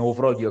benefit, and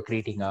overall you're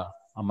creating a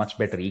much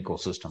better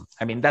ecosystem.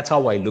 I mean, that's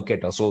how I look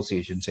at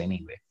associations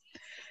anyway.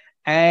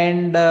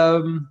 And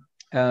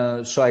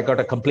so I got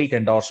a complete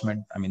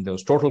endorsement. I mean, there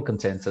was total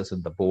consensus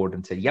in the board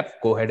and said,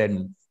 yep, go ahead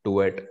and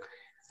do it.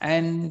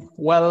 And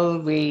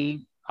well,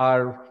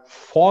 our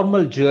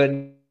formal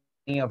journey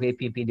of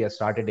APMP India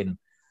started in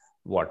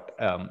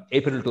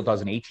April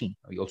 2018.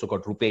 We also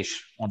got Rupesh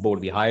on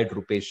board. We hired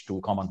Rupesh to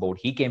come on board.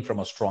 He came from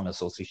a strong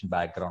association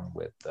background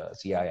with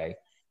CII,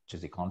 which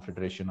is the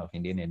Confederation of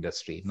Indian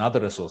Industry,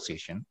 another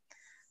association.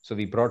 So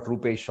we brought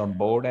Rupesh on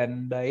board,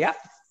 and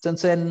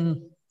since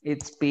then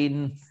it's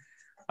been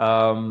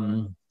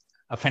a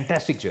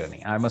fantastic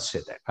journey. I must say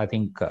that. I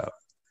think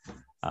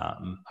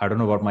I don't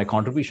know about my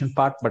contribution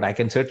part, but I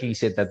can certainly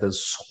say that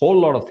there's a whole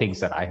lot of things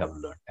that I have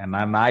learned, and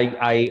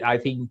I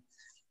think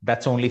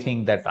that's the only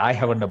thing that I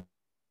have under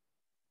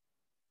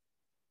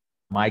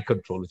my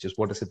control, which is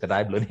what is it that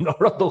I'm learning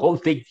out of the whole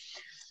thing.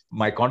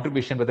 My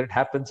contribution, whether it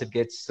happens, it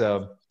gets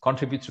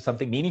contributes to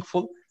something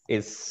meaningful,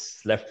 is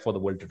left for the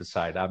world to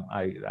decide.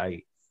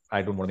 I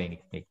don't want to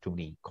make too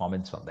many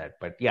comments on that,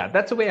 but yeah,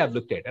 that's the way I've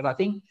looked at it. And I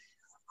think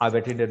I've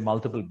attended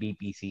multiple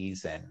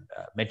BPCs and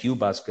met you,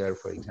 Bhaskar,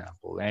 for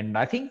example. And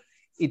I think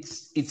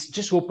it's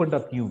just opened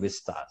up new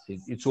vistas.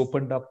 It's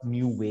opened up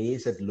new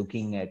ways at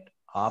looking at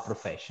our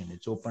profession.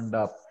 It's opened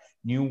up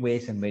new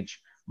ways in which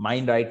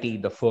Mind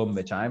IT, the firm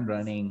which I'm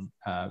running,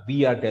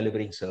 we are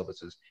delivering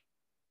services.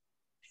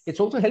 It's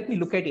also helped me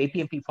look at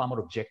APMP far more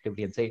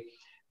objectively and say,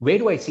 where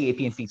do I see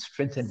APMP's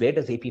strengths and where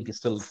does APMP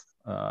still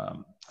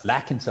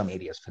lack in some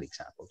areas, for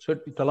example. So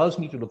it allows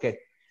me to look at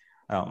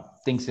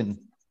things in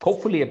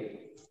hopefully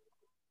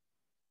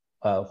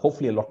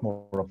a lot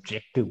more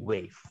objective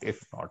way,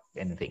 if not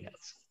anything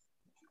else.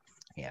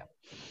 Yeah.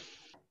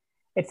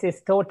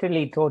 It's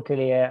totally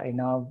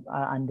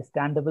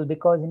understandable,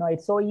 because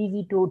it's so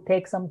easy to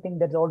take something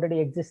that's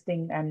already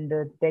existing and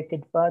take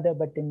it further.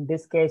 But in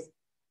this case,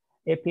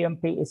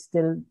 APMP is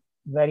still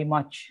very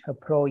much a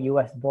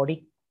pro-US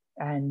body,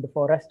 and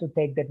for us to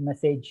take that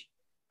message,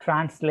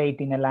 translate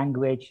in a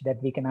language that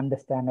we can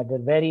understand. At the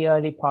very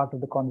early part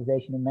of the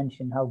conversation, you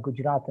mentioned how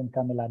Gujarat and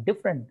Tamil are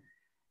different.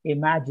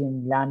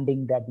 Imagine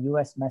landing that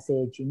US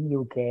message in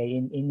UK,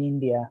 in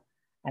India,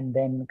 and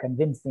then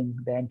convincing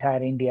the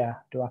entire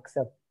India to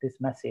accept this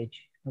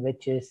message,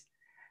 which is,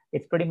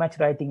 it's pretty much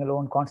writing a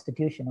own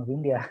constitution of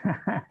India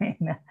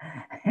in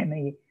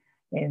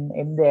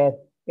there.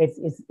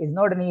 It's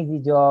not an easy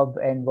job,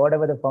 and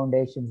whatever the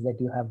foundations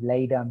that you have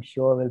laid, I'm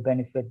sure will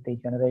benefit the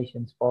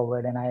generations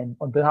forward. And I,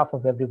 on behalf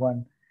of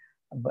everyone,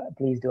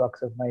 please do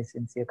accept my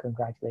sincere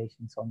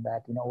congratulations on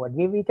that.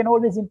 We can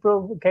always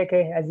improve,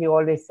 KK, as you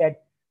always said.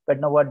 But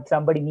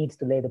somebody needs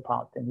to lay the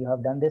path, and you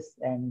have done this.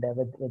 And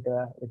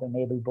with an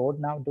able board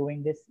now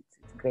doing this, it's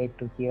great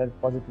to hear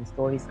positive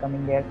stories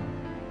coming there.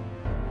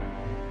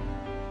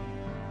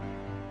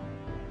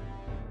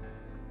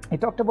 You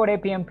talked about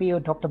APMP. You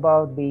talked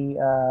about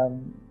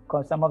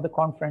some of the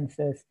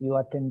conferences you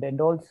attended, and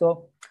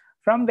also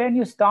from when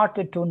you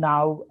started to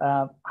now,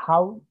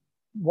 how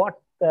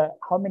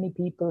many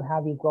people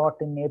have you got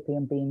in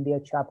APMP India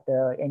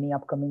chapter? Any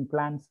upcoming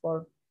plans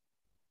for?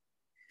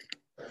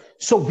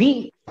 So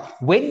when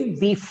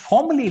we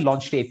formally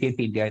launched APMP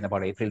India in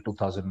about April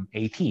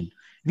 2018,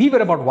 we were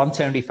about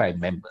 175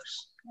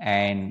 members.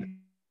 And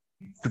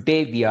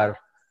today we are,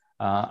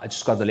 I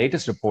just got the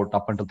latest report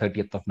up until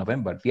 30th of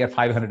November, we are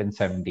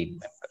 517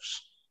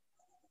 members.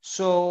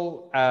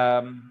 So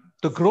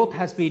the growth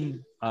has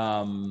been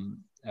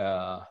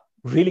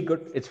really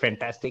good. It's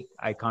fantastic.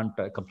 I can't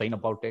complain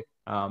about it.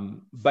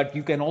 But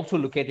you can also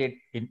look at it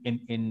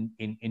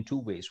in two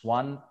ways.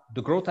 One,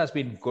 the growth has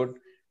been good.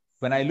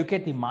 When I look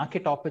at the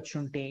market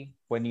opportunity,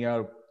 when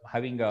you're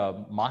having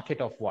a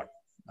market of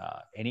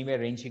anywhere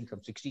ranging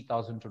from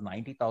 60,000 to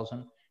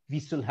 90,000, we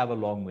still have a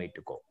long way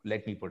to go.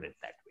 Let me put it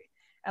that way.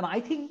 And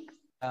I think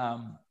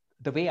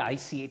the way I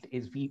see it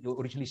is, we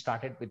originally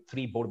started with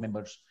 3 board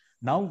members.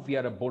 Now we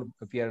are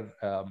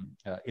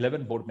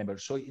 11 board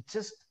members. So it's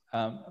just,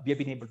 we have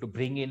been able to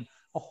bring in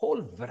a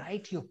whole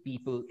variety of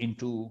people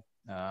into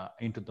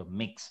the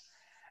mix.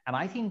 And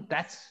I think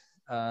that's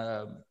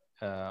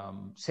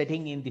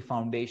setting in the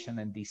foundation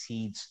and the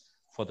seeds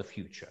for the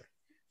future.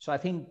 So I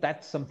think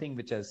that's something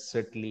which has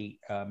certainly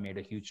made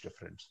a huge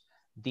difference.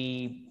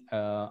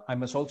 I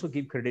must also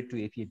give credit to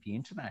APMP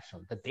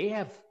International, that they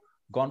have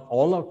gone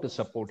all out to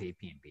support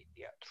APMP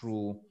India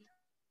through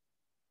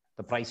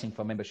the pricing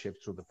for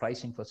membership, through the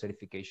pricing for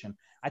certification.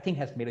 I think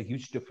has made a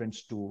huge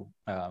difference to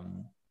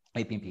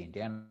APMP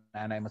India.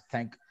 And I must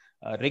thank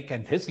Rick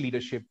and his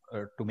leadership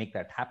to make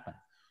that happen.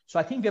 So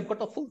I think we have got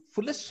the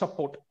fullest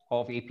support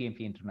of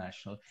APMP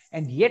International,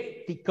 and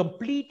yet the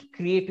complete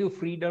creative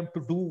freedom to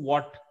do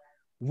what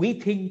we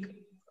think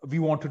we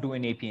want to do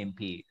in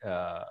APMP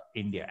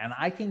India. And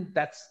I think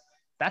that's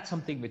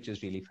something which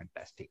is really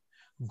fantastic.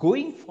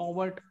 Going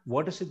forward,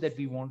 what is it that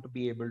we want to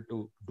be able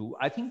to do?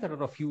 I think there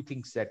are a few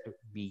things that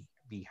we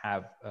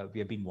have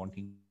been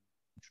wanting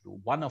to do.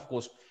 One, of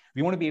course,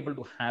 we want to be able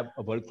to have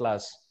a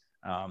world-class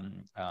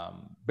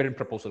bid and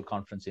proposal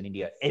conference in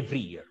India every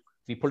year.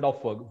 We pulled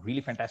off a really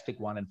fantastic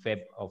one in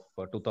Feb of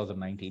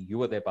 2019. You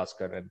were there,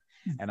 Bhaskar,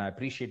 and I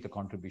appreciate the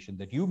contribution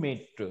that you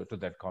made to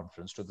that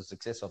conference, to the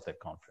success of that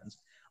conference.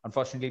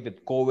 Unfortunately,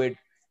 with COVID,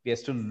 we are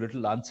still a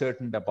little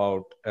uncertain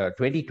about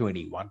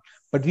 2021,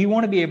 but we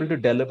want to be able to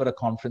deliver a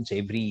conference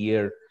every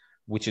year,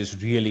 which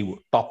is really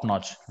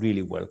top-notch,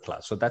 really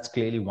world-class. So that's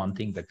clearly one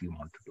thing that we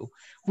want to do.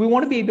 We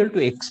want to be able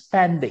to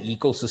expand the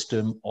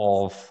ecosystem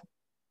of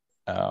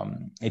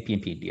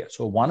APMP India.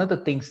 So one of the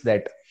things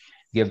that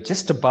we have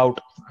just about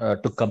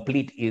to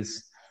complete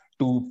is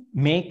to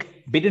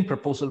make bid and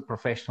proposal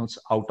professionals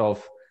out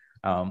of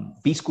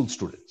B school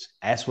students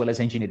as well as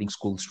engineering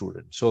school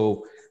students.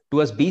 So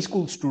to us, B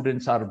school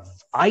students are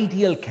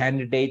ideal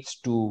candidates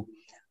to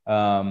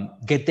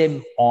get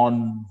them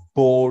on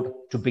board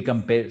to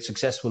become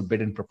successful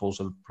bid and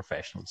proposal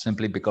professionals,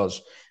 simply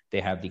because they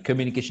have the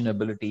communication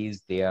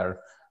abilities, they are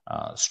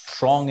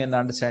strong in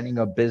understanding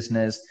of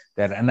business,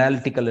 they're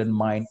analytical in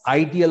mind,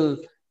 ideal,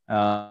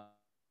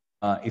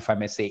 if I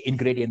may say,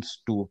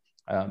 ingredients to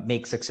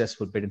make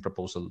successful bid and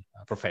proposal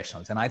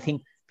professionals. And I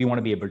think we want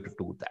to be able to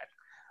do that.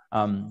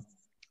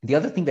 The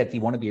other thing that we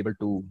want to be able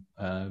to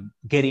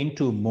get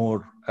into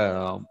more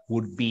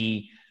would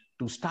be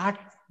to start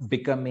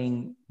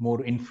becoming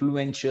more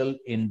influential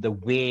in the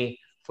way,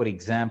 for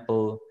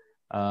example,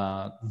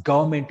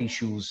 government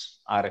issues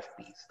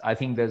RFPs. I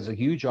think there's a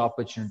huge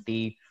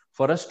opportunity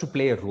for us to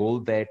play a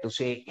role there to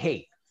say,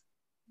 hey,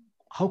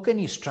 how can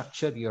you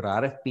structure your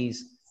RFPs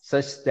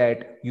such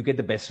that you get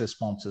the best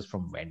responses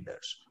from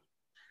vendors?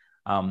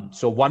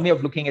 So one way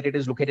of looking at it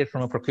is look at it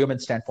from a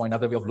procurement standpoint.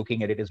 Another way of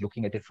looking at it is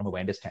looking at it from a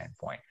vendor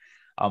standpoint.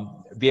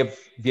 We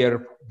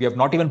have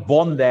not even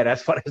born there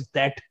as far as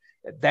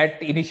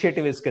that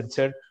initiative is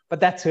concerned, but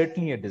that's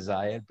certainly a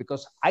desire,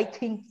 because I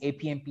think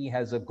APMP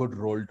has a good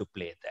role to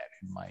play there,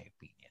 in my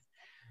opinion.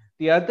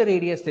 The other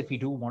areas that we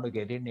do want to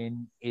get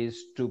in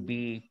is to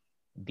be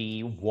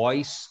the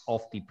voice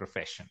of the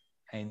profession,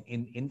 and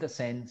in the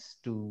sense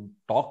to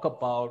talk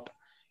about,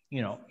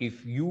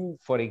 if you,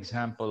 for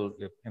example,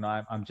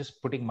 I'm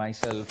just putting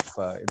myself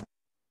in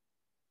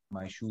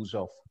my shoes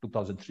of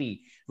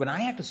 2003, when I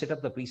had to set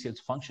up the pre-sales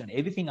function,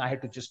 everything I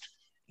had to just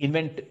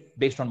invent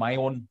based on my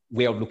own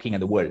way of looking at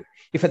the world.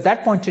 If at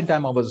that point in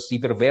time I was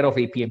either aware of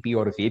APMP,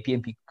 or if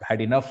APMP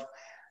had enough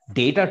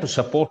data to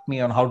support me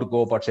on how to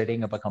go about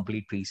setting up a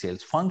complete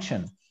pre-sales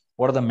function,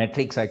 what are the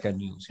metrics I can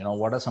use?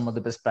 What are some of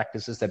the best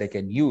practices that I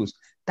can use?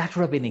 That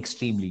would have been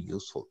extremely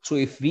useful. So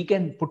if we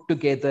can put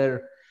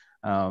together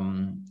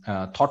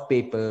thought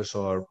papers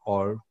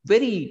or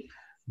very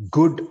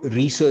good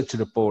research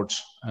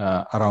reports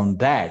around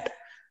that,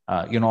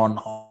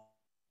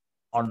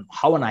 on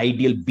how an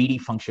ideal BD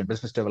function,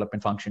 business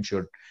development function,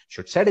 should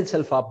set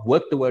itself up,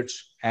 work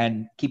towards,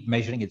 and keep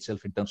measuring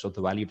itself in terms of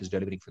the value it is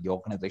delivering for the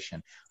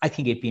organization, I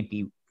think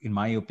APMP, in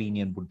my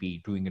opinion, would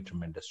be doing a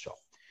tremendous job.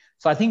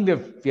 So I think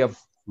we have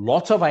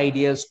lots of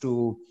ideas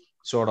to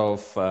sort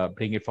of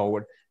bring it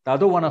forward. The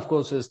other one, of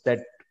course, is that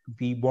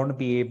we want to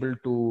be able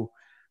to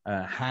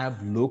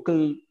have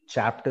local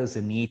chapters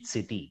in each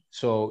city.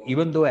 So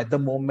even though at the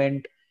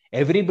moment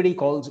everybody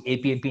calls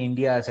APMP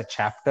India as a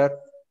chapter,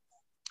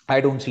 I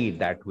don't see it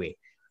that way.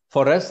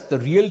 For us, the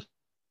real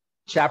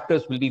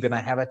chapters will be when I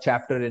have a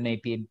chapter in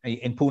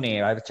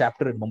Pune, I have a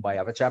chapter in Mumbai, I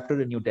have a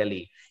chapter in New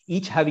Delhi,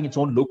 each having its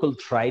own local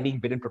thriving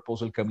bid and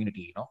proposal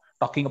community,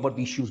 talking about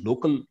the issues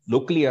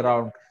locally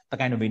around the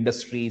kind of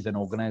industries and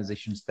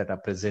organizations that are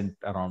present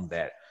around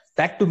there.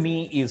 That to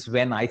me is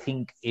when I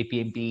think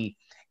APMP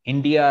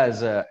India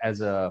as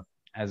a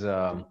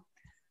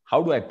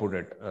how do I put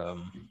it?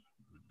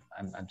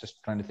 I'm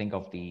just trying to think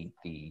of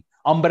the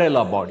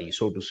umbrella body,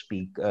 so to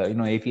speak.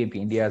 APMP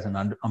India as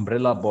an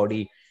umbrella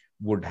body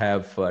would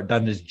have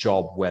done its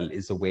job well,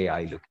 is the way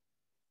I look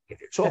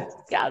at it. So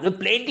yeah, there are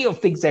plenty of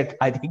things that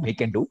I think we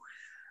can do.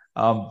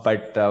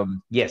 But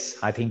yes,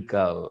 I think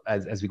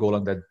as we go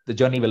along, the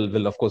journey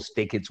will of course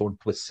take its own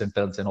twists and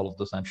turns and all of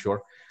those, I'm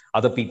sure.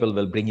 Other people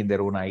will bring in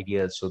their own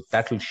ideas, so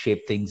that will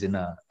shape things in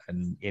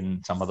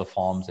some other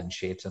forms and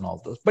shapes and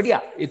all those. But yeah,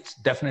 it's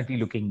definitely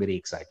looking very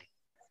exciting.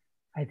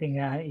 I think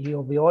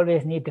we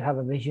always need to have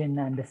a vision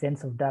and a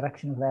sense of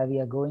direction where we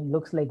are going.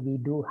 Looks like we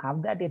do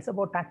have that. It's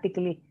about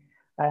tactically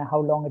how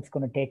long it's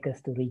going to take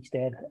us to reach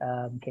there.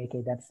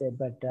 KK, that's it.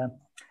 But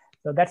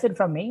so that's it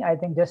from me. I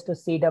think just to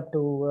seed up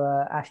to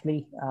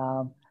Ashley,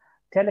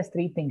 tell us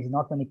 3 things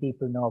not many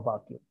people know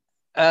about you.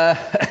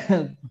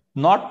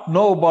 Not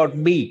know about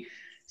me.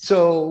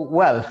 So,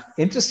 well,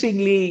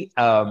 interestingly,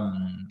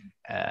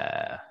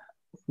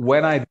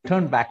 when I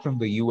returned back from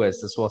the US,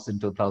 this was in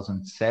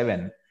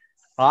 2007,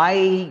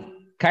 I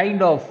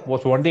kind of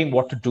was wondering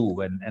what to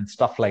do and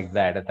stuff like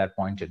that at that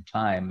point in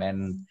time.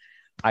 And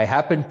I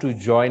happened to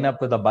join up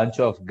with a bunch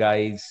of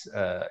guys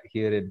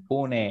here in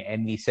Pune,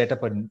 and we set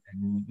up a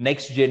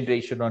next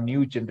generation or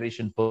new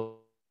generation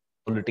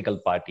political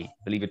party,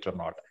 believe it or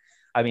not.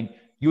 I mean,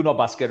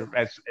 Bhaskar,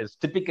 as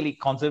typically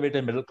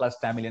conservative middle-class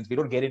Tamilians, we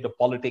don't get into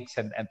politics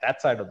and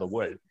that side of the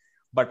world.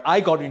 But I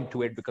got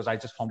into it because I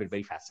just found it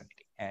very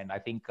fascinating. And I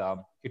think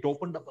it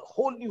opened up a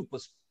whole new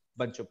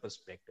bunch of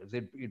perspectives.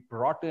 It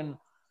brought in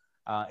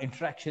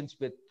interactions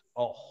with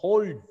a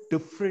whole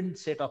different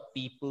set of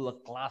people, a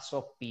class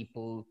of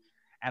people.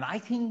 And I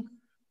think,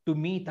 to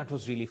me, that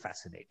was really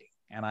fascinating.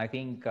 And I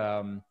think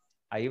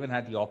I even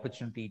had the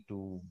opportunity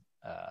to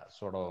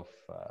sort of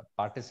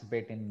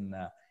participate in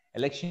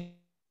election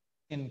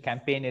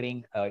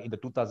campaigning in the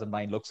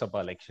 2009 Lok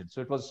Sabha election. So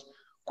it was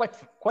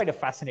quite a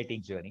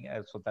fascinating journey.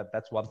 So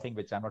that's one thing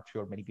which I'm not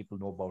sure many people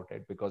know about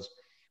it, because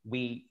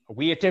we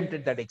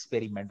attempted that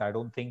experiment. I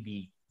don't think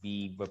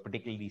we were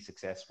particularly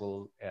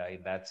successful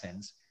in that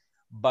sense.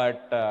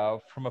 But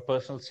from a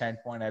personal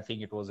standpoint, I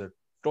think it was a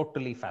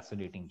totally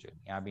fascinating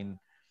journey. I mean,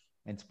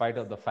 in spite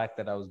of the fact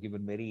that I was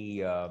given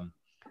very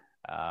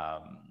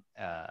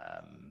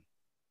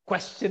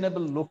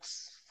questionable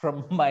looks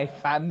from my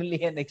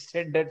family and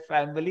extended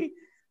family,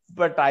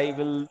 but I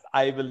will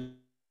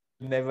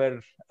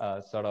never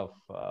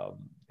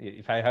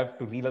if I have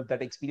to relive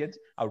that experience,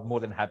 I would more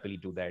than happily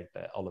do that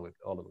all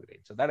over again.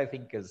 So that I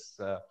think is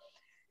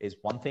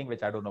one thing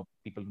which I don't know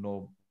people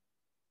know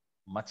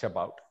much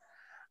about.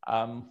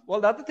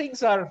 Well, the other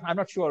things are, I'm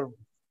not sure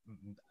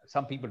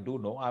some people do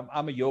know.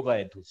 I'm a yoga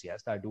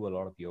enthusiast. I do a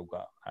lot of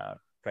yoga.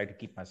 Try to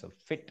keep myself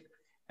fit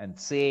and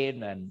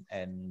sane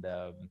and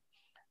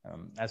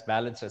as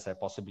balanced as I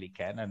possibly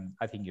can. And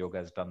I think yoga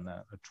has done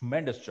a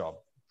tremendous job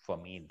for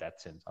me in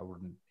that sense. I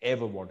wouldn't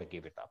ever want to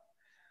give it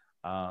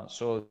up.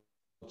 So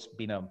it's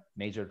been a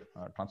major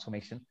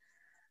transformation.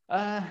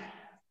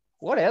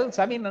 What else?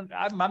 I mean,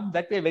 I'm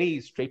that way a very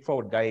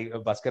straightforward guy,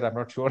 Bhaskar. I'm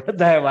not sure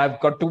that I've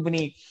got too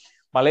many.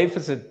 My life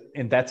is,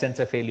 in that sense,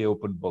 a fairly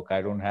open book.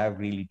 I don't have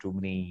really too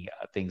many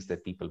things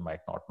that people might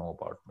not know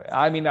about.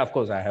 I mean, of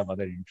course, I have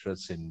other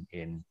interests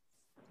in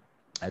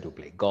I do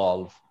play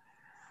golf.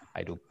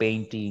 I do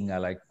painting. I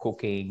like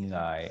cooking.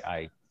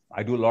 I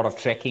do a lot of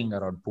trekking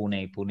around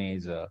Pune. Pune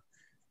is a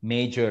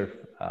major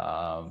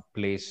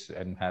place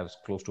and has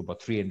close to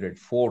about 300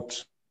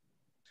 forts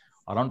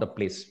around the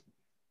place,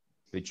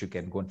 which you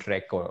can go and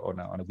trek or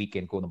on a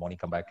weekend, go in the morning,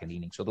 come back in the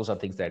evening. So those are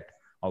things that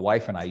my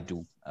wife and I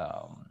do,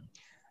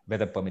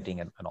 weather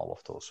permitting and all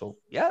of those. So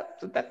yeah,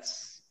 so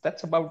that's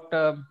about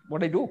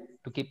what I do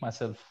to keep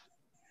myself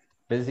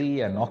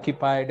busy and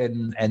occupied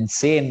and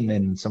sane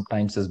in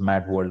sometimes this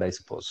mad world, I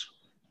suppose.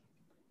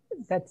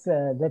 That's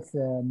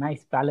a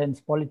nice balance.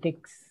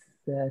 Politics,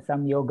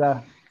 some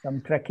yoga,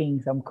 some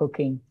trekking, some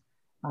cooking.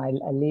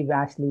 I'll leave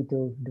Ashley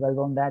to dwell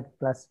on that,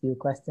 plus few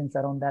questions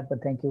around that.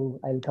 But thank you.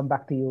 I'll come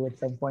back to you at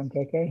some point,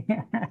 KK.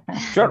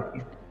 Sure.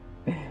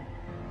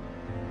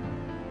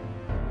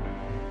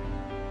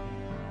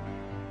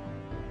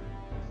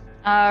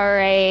 All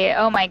right.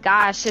 Oh my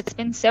gosh, it's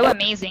been so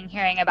amazing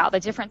hearing about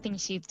the different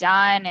things you've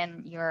done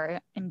and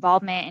your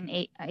involvement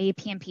in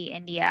APMP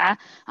India.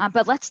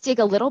 But let's dig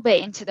a little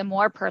bit into the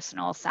more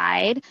personal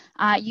side.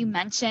 You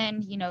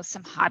mentioned,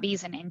 some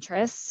hobbies and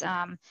interests.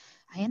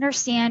 I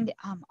understand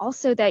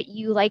also that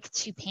you like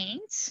to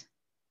paint. Is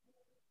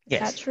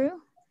Yes. that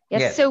true?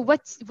 Yes. Yes. So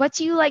what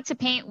do you like to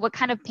paint? What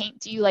kind of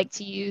paint do you like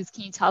to use?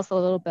 Can you tell us a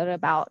little bit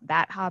about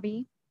that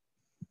hobby?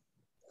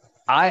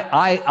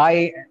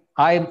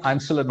 I'm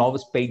still a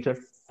novice painter.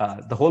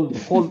 The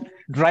whole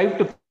drive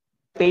to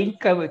paint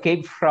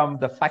came from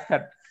the fact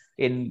that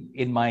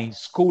in my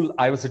school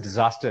I was a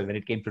disaster when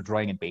it came to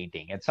drawing and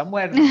painting, and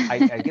somewhere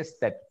I guess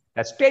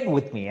that stayed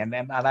with me,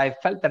 and I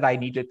felt that I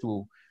needed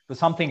to do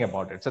something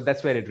about it. So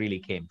that's where it really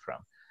came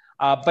from.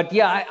 But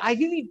yeah, I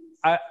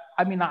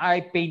mean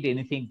I paint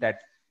anything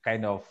that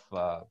kind of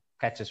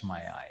catches my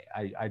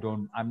eye.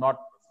 I'm not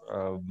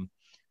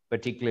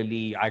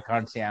particularly, I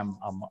can't say I'm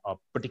a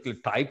particular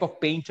type of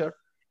painter.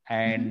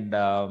 And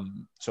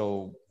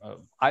so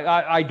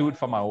I do it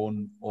for my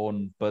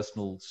own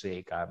personal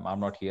sake. I'm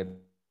not here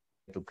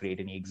to create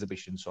any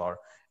exhibitions or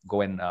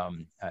go and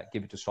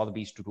give it to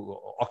Sotheby's to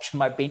auction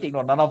my painting,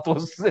 or none of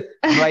those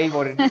drive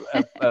or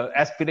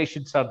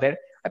aspirations are there.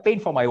 I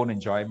paint for my own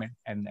enjoyment,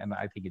 and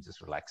I think it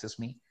just relaxes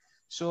me.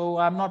 So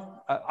I'm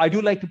not. I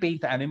do like to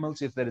paint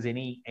animals if there is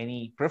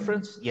any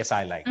preference. Yes,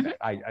 I like that.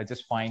 I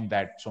just find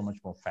that so much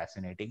more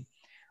fascinating.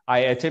 I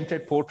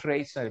attempted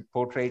portraits, and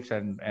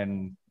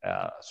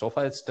so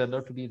far it's turned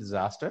out to be a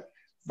disaster.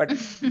 But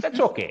that's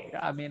okay.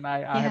 I mean,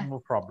 I have no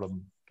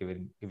problem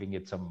giving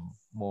it some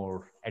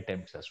more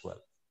attempts as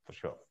well, for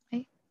sure.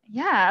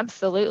 Yeah,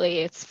 absolutely.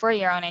 It's for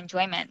your own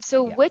enjoyment.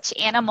 So which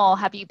animal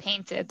have you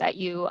painted that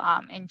you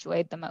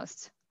enjoyed the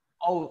most?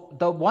 Oh,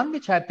 the one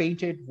which I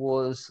painted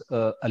was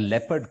a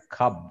leopard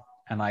cub.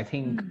 And I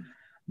think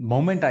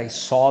moment I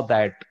saw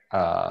that,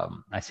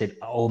 I said,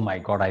 oh my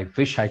God, I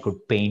wish I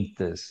could paint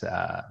this.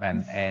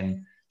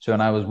 And so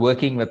when I was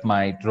working with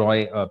my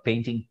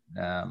painting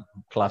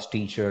class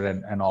teacher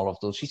and all of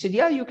those, she said,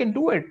 yeah, you can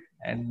do it.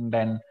 And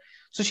then,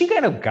 so she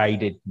kind of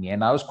guided me,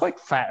 and I was quite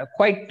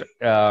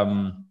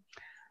not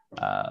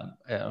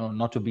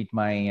to beat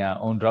my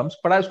own drums,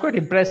 but I was quite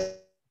impressed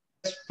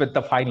with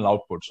the final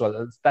output.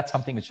 So that's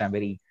something which I'm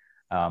very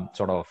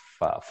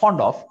fond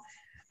of.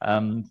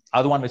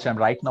 Other one which I'm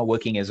right now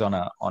working is on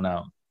a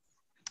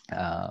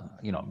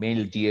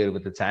male deer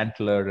with its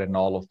antler and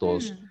all of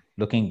those,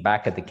 looking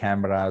back at the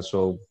camera.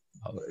 So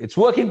it's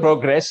work in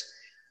progress.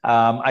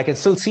 I can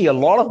still see a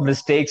lot of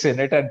mistakes in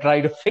it and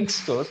try to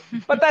fix those,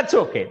 but that's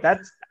okay.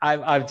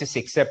 I've just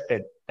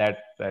accepted that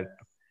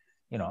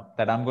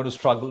I'm going to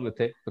struggle with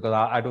it, because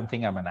I don't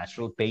think I'm a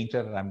natural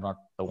painter. I'm not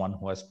the one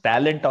who has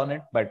talent on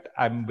it, but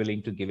I'm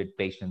willing to give it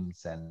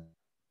patience and.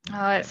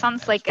 It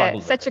sounds like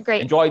such a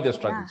great. Enjoy the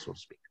struggle, so to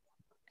speak.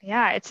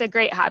 Yeah, it's a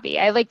great hobby.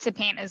 I like to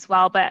paint as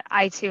well, but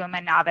I too am a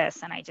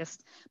novice, and I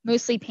just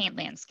mostly paint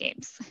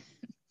landscapes.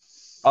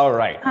 All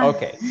right.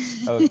 Okay.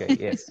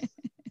 Yes.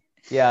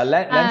 Yeah.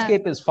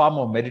 Landscape is far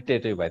more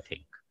meditative, I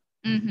think.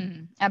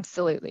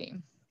 Absolutely.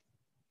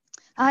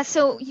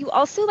 So you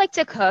also like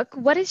to cook.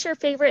 What is your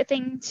favorite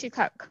thing to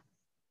cook?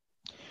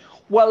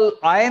 Well,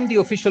 I am the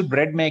official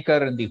bread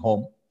maker in the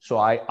home. So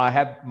I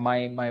have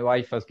my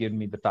wife has given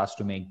me the task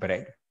to make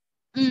bread.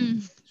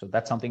 So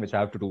that's something which I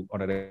have to do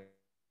on a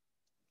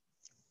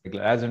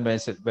regular. As and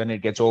when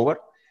it gets over,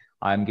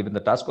 I'm given the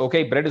task.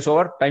 Okay, bread is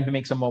over. Time to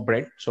make some more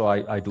bread. So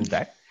I do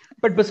that.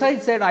 But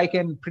besides that, I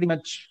can pretty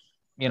much,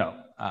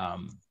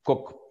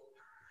 cook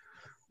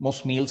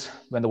most meals.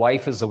 When the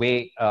wife is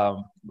away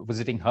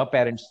visiting her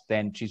parents,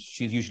 then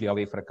she's usually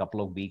away for a couple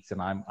of weeks,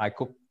 and I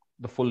cook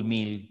the full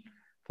meal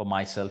for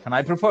myself, and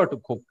I prefer to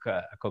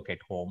cook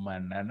at home,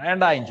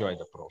 and I enjoy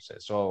the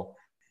process. So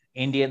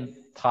Indian,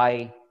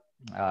 Thai,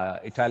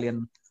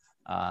 Italian,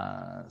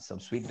 some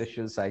sweet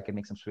dishes. I can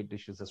make some sweet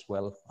dishes as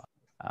well.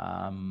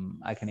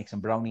 I can make some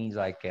brownies.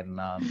 I'm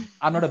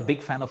not a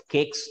big fan of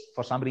cakes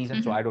for some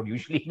reason, so I don't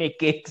usually make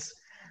cakes.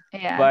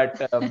 Yeah.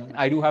 But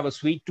I do have a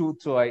sweet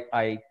tooth, so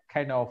I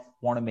kind of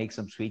want to make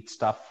some sweet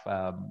stuff.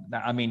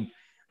 I mean,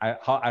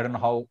 I don't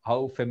know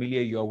how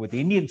familiar you are with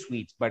Indian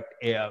sweets, but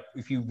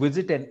if you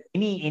visit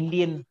any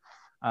Indian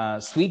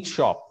sweet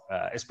shop,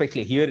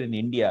 especially here in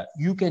India,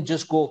 you can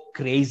just go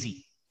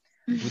crazy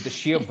with the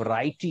sheer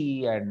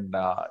variety, and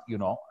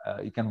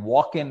you can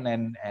walk in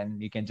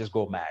and you can just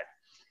go mad.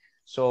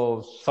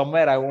 So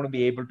somewhere I want to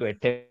be able to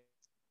attend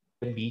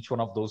each one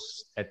of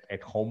those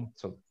at home.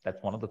 So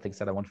that's one of the things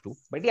that I want to do.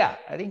 But yeah,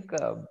 I think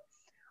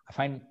I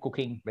find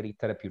cooking very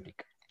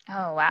therapeutic.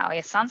 Oh, wow.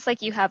 It sounds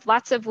like you have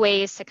lots of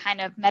ways to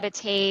kind of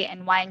meditate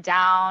and wind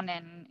down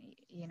and,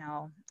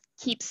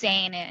 keep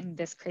sane in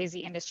this crazy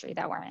industry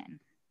that we're in.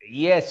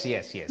 Yes.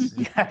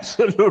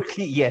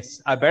 Absolutely.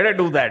 Yes. I better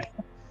do that.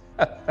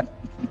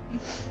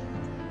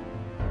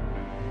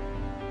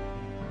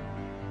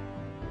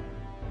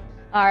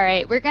 All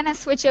right, we're going to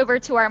switch over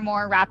to our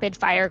more rapid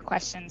fire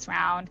questions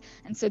round.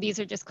 And so these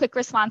are just quick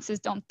responses.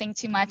 Don't think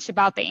too much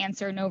about the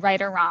answer, no right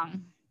or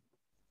wrong.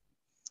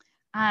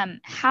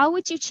 How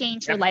would you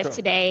change your life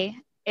today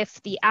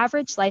if the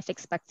average life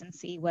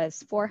expectancy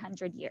was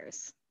 400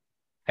 years?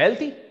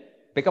 Healthy?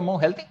 Become more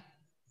healthy?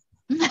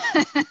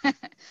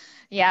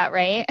 Yeah,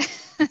 right.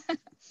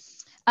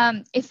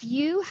 If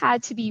you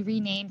had to be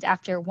renamed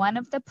after one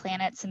of the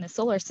planets in the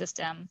solar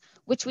system,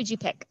 which would you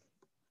pick?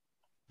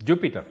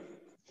 Jupiter.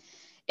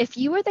 If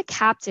you were the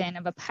captain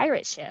of a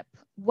pirate ship,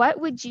 what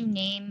would you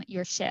name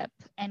your ship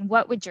and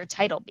what would your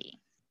title be?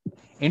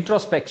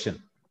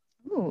 Introspection.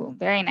 Ooh,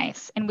 very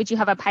nice. And would you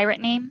have a pirate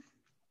name?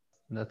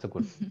 That's a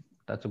good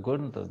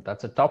one.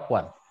 That's a top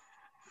one.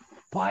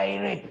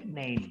 Pirate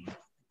name.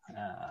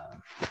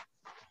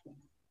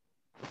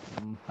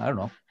 I don't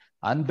know.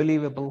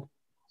 Unbelievable.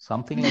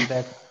 Something like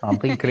that.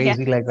 Something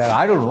crazy like that.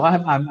 I don't know.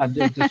 I'm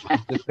just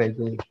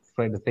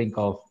trying to think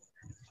of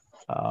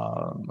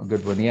a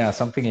good one. Yeah,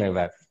 something like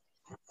that.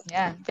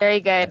 Yeah,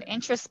 very good.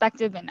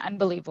 Introspective and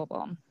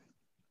unbelievable.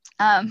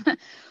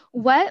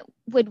 What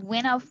would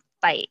win a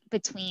fight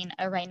between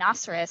a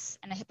rhinoceros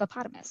and a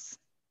hippopotamus?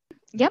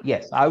 Yep.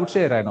 Yes, I would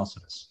say a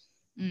rhinoceros.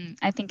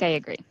 I think I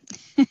agree.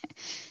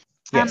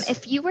 Yes.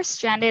 If you were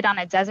stranded on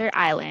a desert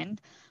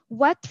island,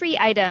 what 3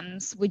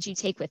 items would you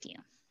take with you?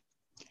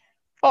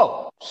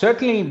 Oh,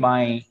 certainly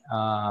my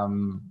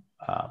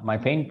my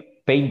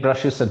paint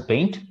brushes and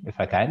paint, if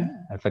I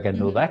can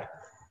do that.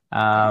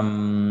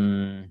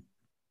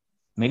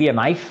 Maybe a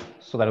knife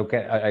so that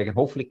I can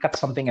hopefully cut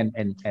something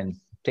and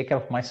take care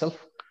of myself.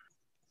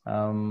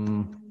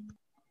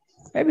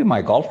 Maybe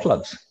my golf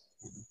clubs.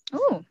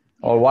 Ooh,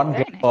 or one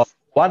nice.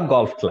 one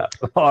golf club,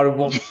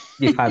 or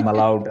if I'm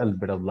allowed a little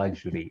bit of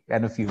luxury,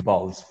 and a few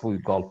golf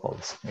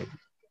balls, maybe.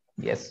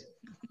 Yes.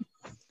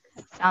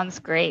 Sounds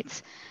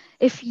great.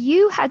 If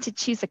you had to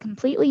choose a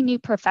completely new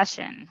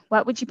profession,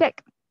 what would you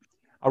pick?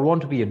 I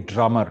want to be a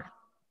drummer.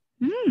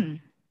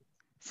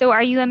 So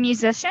are you a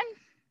musician?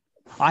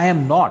 I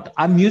am not.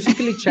 I'm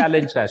musically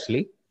challenged,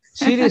 Ashley.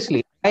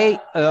 Seriously,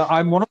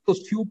 I'm one of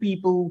those few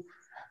people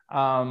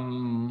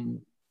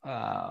who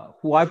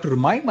I have to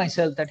remind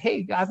myself that,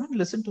 hey, I haven't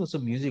listened to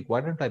some music. Why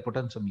don't I put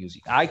on some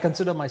music? I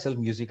consider myself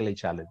musically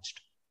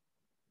challenged.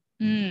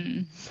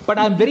 But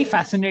I'm very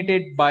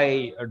fascinated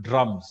by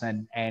drums.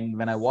 And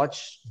when I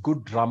watch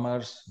good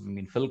drummers, I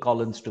mean, Phil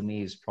Collins to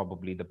me is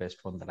probably the best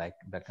one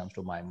that comes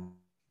to my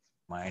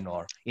mind.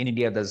 Or in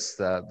India, there's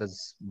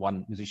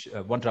one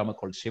drummer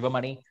called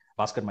Shivamani.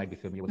 Bhaskar might be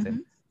familiar with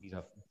him. These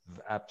are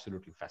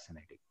absolutely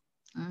fascinating.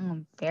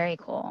 Very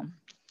cool.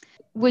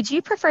 Would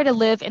you prefer to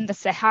live in the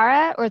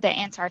Sahara or the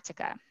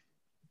Antarctica?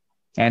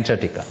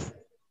 Antarctica.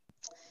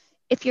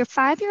 If your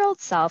 5-year-old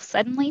self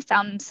suddenly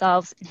found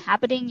themselves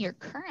inhabiting your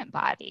current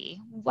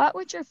body, what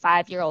would your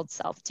 5-year-old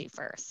self do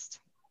first?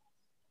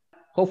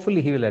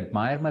 Hopefully he will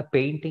admire my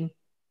painting.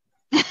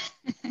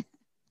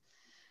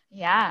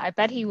 Yeah, I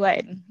bet he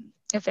would.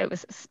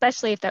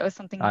 Especially if that was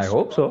something. I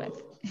hope so.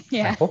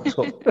 Yeah. I hope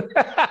so.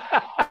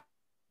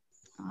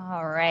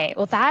 All right.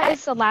 Well, that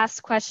is the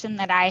last question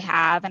that I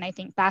have. And I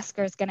think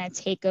Bhaskar is going to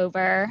take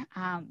over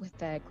with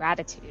the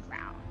gratitude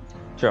round.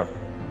 Sure.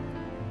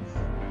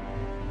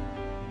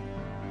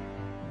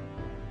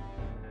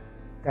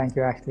 Thank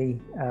you,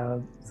 Ashley.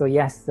 So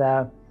yes,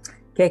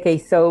 KK,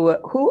 so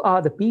who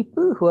are the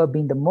people who have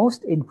been the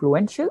most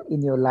influential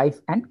in your life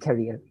and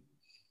career?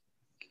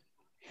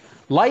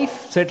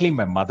 Life, certainly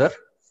my mother.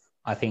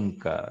 I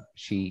think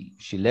she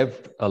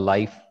lived a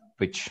life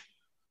which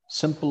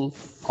simple,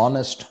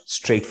 honest,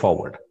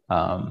 straightforward.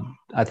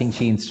 I think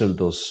she instilled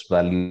those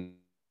values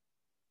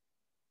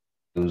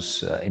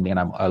in me, and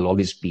I'll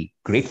always be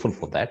grateful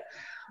for that.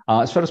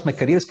 As far as my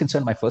career is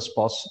concerned, my first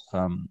boss,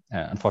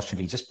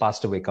 unfortunately, just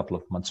passed away a couple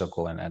of months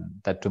ago, and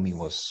that to me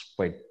was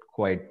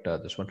quite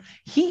this one.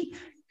 He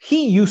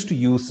used to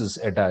use this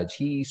adage.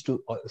 He used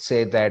to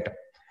say that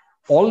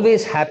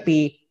always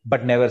happy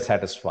but never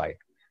satisfied.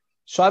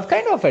 So I've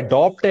kind of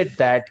adopted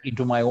that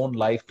into my own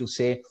life to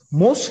say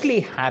mostly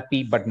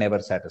happy but never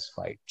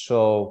satisfied.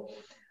 So,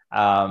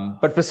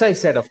 but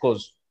besides that, of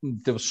course,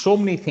 there were so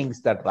many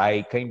things that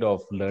I kind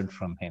of learned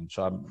from him.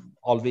 So I'm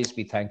always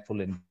be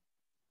thankful and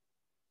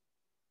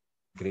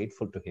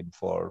grateful to him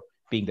for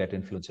being that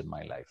influence in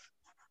my life.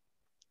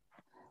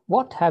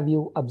 What have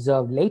you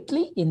observed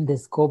lately in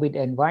this COVID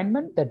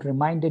environment that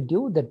reminded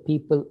you that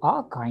people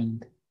are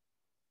kind?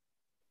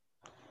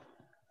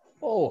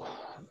 Oh,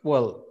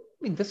 well,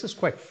 I mean, this is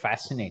quite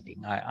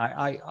fascinating.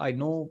 I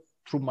know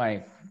through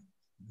my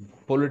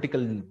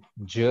political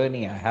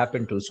journey, I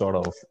happened to sort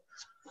of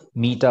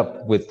meet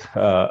up with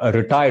a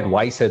retired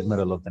vice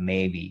admiral of the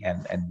Navy,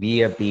 and we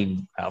have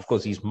been, of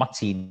course, he's much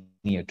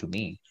senior to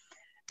me,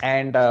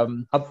 and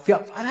I've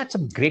had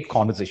some great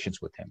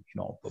conversations with him,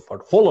 about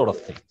a whole lot of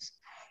things.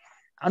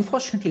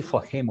 Unfortunately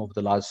for him, over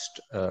the last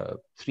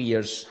 3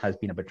 years has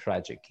been a bit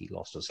tragic. He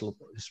lost his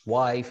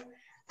wife.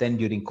 Then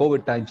during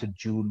COVID times in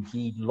June,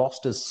 he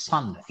lost his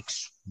son,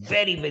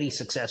 very, very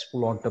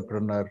successful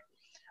entrepreneur,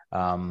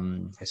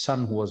 a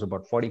son who was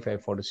about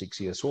 45, 46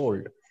 years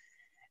old.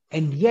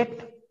 And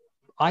yet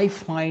I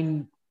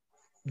find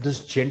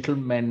this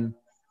gentleman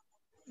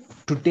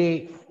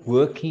today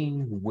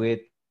working with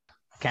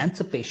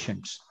cancer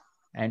patients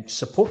and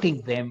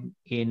supporting them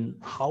in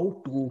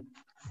how to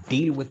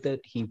deal with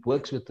it. He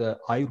works with the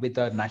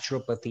Ayurveda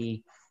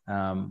naturopathy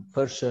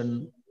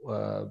person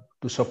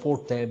to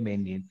support them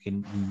in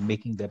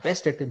making their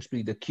best attempts to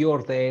either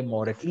cure them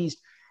or at least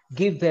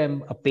give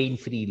them a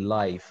pain-free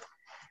life.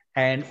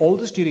 And all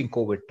this during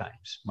COVID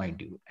times, mind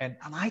you. And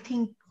I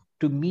think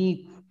to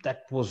me,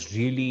 that was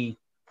really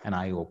an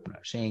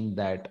eye-opener, saying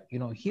that,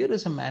 here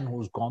is a man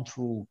who's gone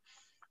through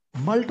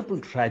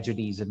multiple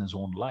tragedies in his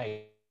own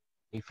life.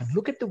 And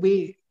look at the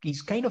way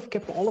he's kind of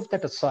kept all of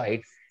that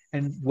aside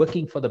and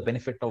working for the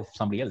benefit of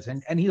somebody else.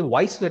 And he's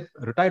a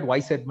retired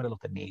vice admiral of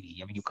the Navy.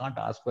 I mean, you can't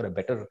ask for a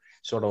better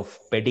sort of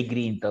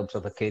pedigree in terms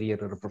of a career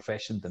or a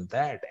profession than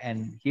that.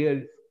 And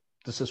here,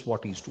 this is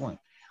what he's doing.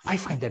 I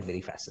find that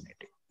very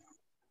fascinating.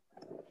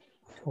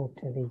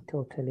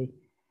 Totally.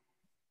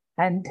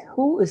 And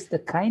who is the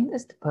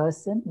kindest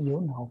person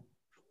you know?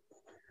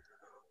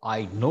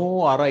 I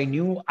know or I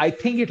knew. I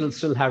think it'll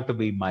still have to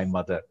be my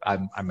mother.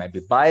 I might be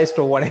biased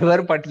or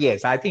whatever, but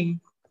yes, I think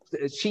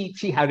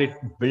she had it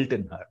built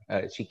in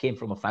her. She came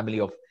from a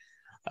family of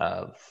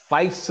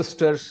 5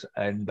 sisters,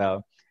 and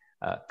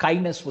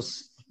kindness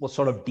was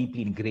sort of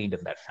deeply ingrained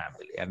in that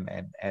family,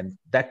 and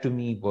that to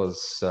me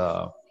was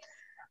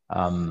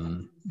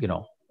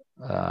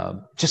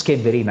just came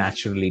very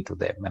naturally to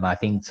them, and I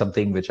think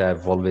something which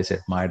I've always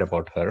admired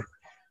about her.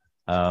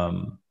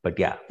 But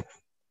yeah,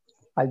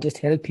 I'll just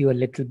help you a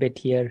little bit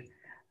here.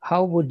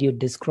 How would you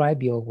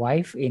describe your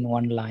wife in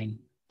one line?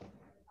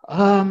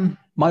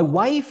 My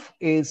wife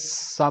is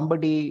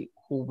somebody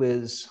who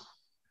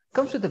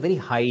comes with a very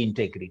high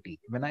integrity.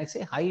 When I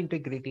say high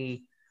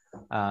integrity,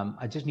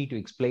 I just need to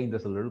explain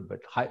this a little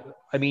bit.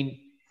 I mean,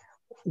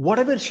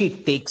 whatever she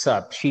takes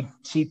up, she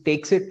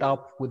takes it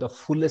up with the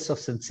fullest of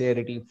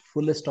sincerity,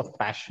 fullest of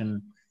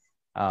passion.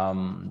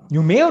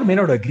 You may or may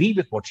not agree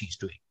with what she's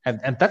doing,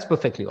 and that's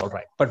perfectly all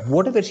right. But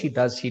whatever she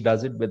does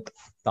it with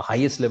the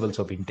highest levels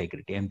of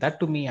integrity. And that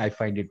to me, I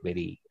find it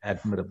very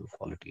admirable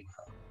quality in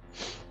her.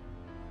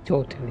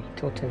 Totally.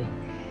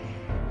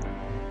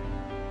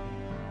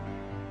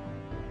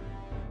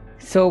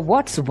 So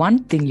what's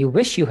one thing you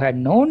wish you had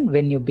known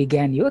when you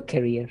began your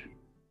career?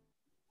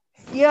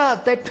 Yeah,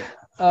 that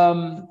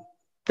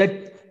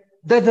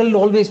there'll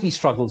always be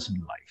struggles in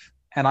life.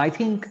 And I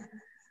think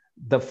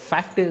the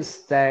fact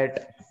is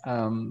that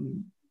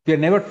we are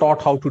never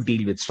taught how to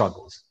deal with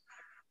struggles.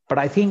 But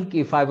I think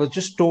if I was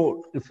just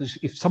told,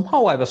 if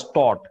somehow I was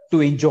taught to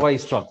enjoy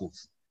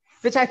struggles,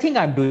 which I think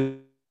I'm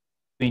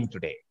doing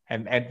today,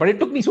 but it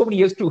took me so many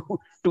years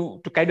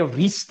to kind of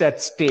reach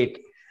that state.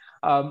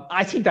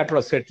 I think that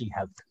was certainly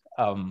helped.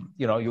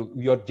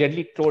 You're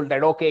generally told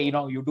that, okay,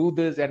 you do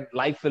this and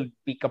life will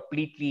be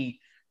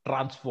completely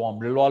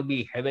transformed. It'll all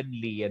be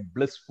heavenly and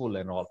blissful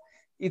and all.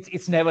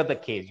 It's never the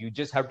case. You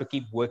just have to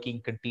keep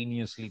working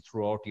continuously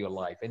throughout your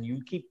life, and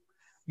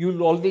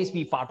you'll always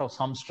be part of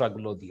some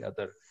struggle or the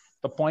other.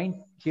 The point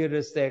here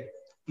is that,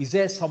 is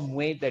there some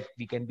way that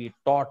we can be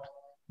taught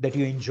that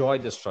you enjoy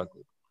the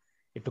struggle?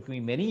 It took me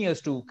many years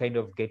to kind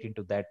of get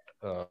into that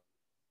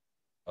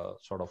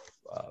sort of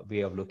way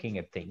of looking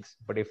at things.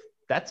 But if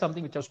that's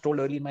something which I was told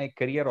early in my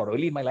career or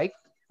early in my life,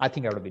 I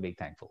think I would be very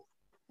thankful.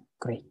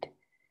 Great.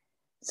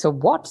 So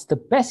what's the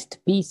best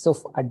piece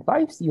of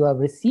advice you have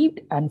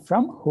received, and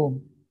from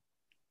whom?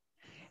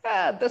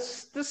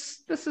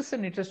 This is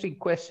an interesting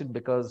question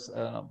because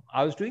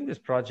I was doing this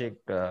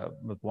project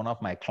with one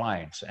of my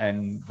clients,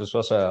 and this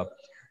was a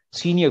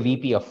senior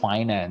VP of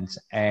finance,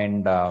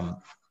 and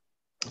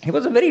he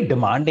was a very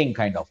demanding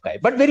kind of guy,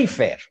 but very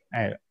fair,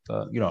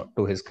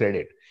 to his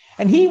credit.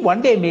 And he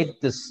one day made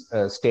this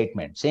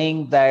statement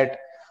saying that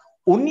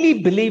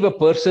only believe a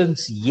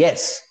person's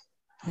yes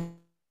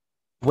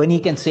when he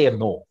can say a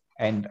no.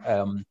 And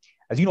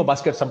as you know,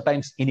 Bhaskar,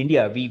 sometimes in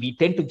India, we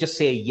tend to just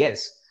say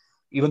yes,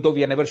 even though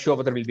we are never sure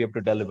whether we'll be able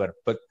to deliver.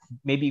 But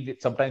maybe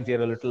sometimes we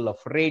are a little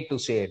afraid to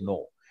say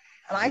no.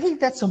 And I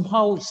think that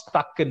somehow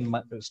stuck in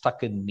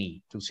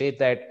me to say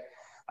that,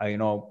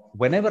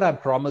 whenever I'm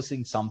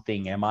promising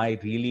something, am I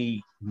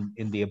really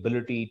in the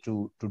ability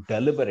to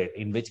deliver it?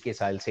 In which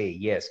case I'll say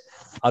yes.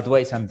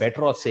 Otherwise, I'm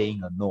better off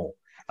saying a no.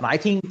 And I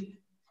think,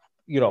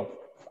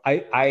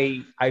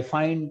 I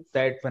find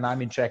that when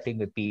I'm interacting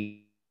with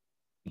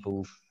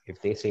people,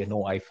 if they say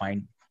no, I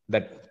find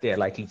that they're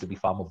likely to be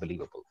far more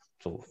believable.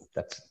 So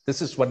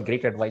this is one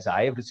great advice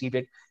I have received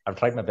it. I've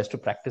tried my best to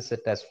practice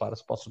it as far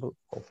as possible.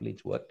 Hopefully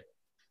it's worked.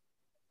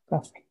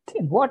 Perfect.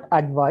 And what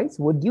advice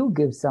would you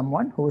give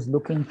someone who's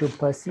looking to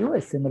pursue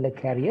a similar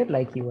career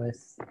like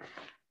yours?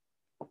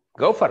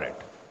 Go for it.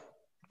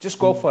 Just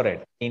go for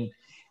it.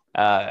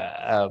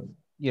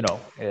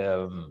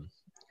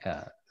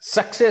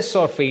 Success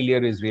or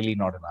failure is really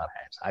not in our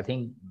hands. I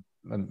think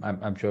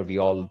I'm sure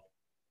you all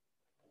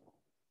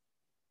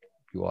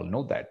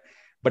know that,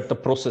 but the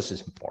process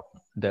is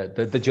important.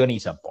 The journey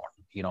is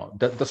important.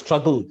 The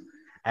struggle,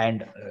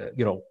 and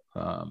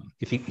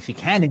if you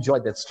can enjoy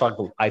that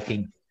struggle, I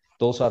think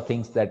those are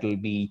things that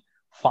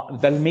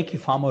will make you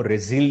far more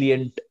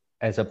resilient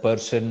as a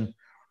person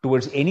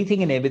towards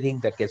anything and everything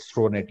that gets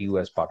thrown at you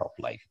as part of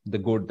life. The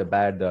good, the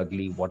bad, the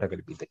ugly, whatever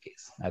it be the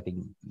case. I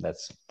think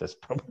that's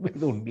probably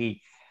the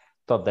only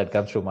thought that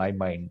comes to my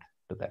mind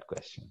to that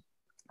question.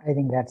 I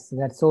think that's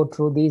so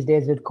true these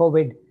days with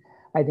COVID.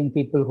 I think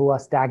people who are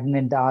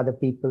stagnant are the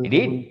people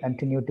who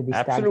continue to be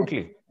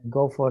Absolutely. stagnant.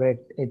 Go for it.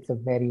 It's a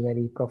very,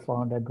 very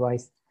profound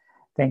advice.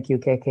 Thank you,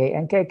 KK.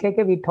 And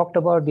KK, we talked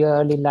about your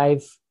early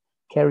life,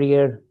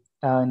 career,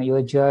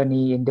 your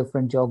journey in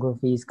different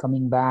geographies,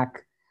 coming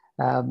back,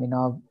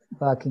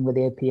 working with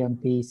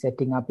APMP,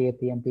 setting up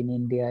APMP in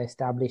India,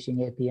 establishing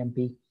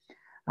APMP.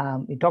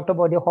 We talked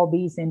about your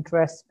hobbies,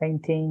 interests,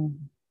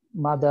 painting,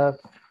 mother,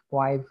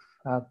 wife,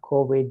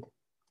 COVID,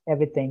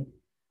 everything.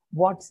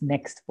 What's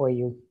next for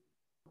you?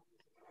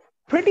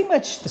 Pretty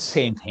much the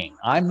same thing.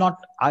 I'm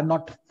not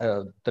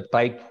the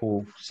type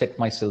who set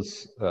myself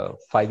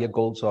 5-year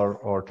goals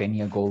or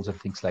 10-year goals and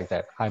things like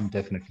that. I'm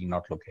definitely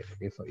not located.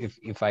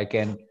 If I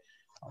can,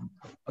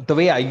 the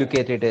way I look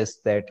at it is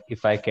that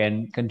if I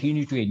can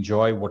continue to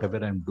enjoy whatever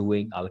I'm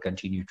doing, I'll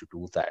continue to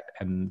do that.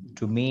 And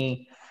to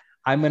me,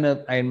 I'm in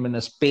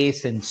a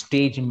space and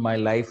stage in my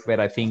life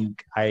where I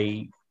think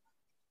I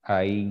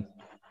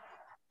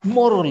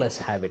more or less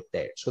have it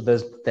there. So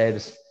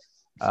there's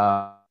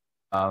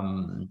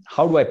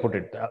how do I put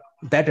it?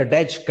 That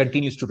adage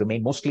continues to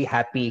remain mostly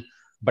happy,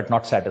 but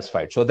not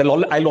satisfied. So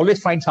I'll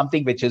always find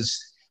something which is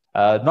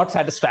not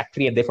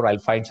satisfactory, and therefore I'll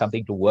find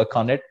something to work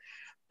on it.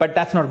 But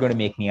that's not going to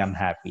make me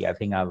unhappy. I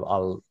think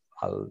I'll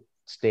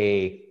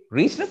stay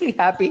reasonably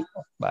happy.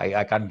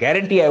 I can't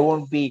guarantee I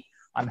won't be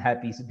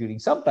unhappy during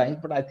some times,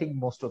 but I think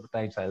most of the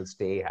times I'll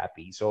stay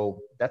happy.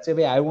 So that's the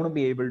way I want to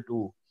be able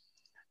to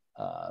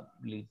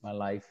lead my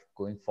life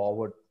going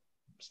forward.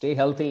 Stay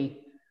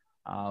healthy.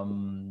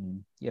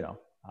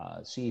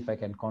 See if I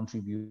can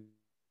contribute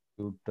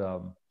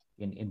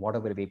in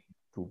whatever way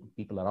to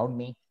people around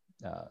me.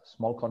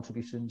 Small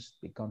contributions,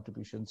 big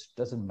contributions,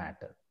 doesn't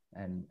matter.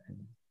 And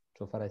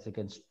so far as I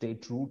can stay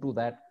true to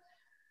that,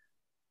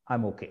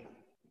 I'm okay.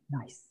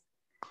 Nice.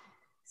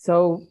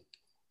 So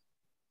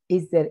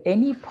is there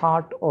any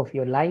part of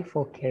your life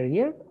or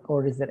career,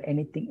 or is there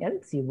anything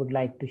else you would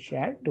like to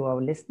share to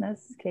our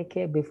listeners,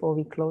 KK, before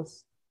we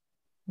close?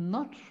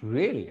 Not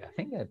really. I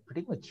think I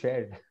pretty much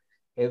shared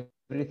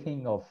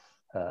everything of,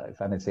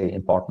 if I may say,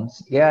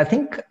 importance. Yeah, I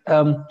think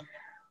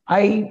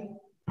I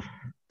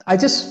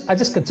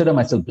just consider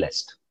myself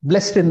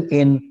blessed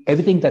in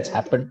everything that's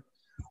happened,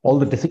 all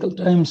the difficult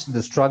times,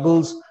 the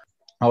struggles,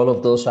 all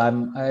of those.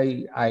 I'm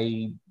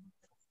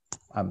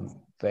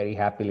very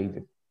happily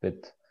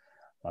with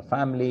my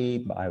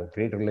family. I have a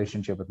great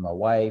relationship with my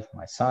wife,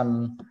 my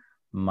son,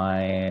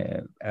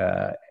 my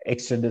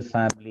extended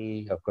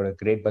family. I've got a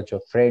great bunch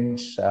of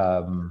friends.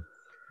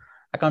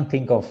 I can't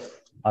think of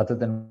other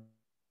than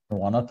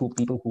one or two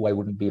people who I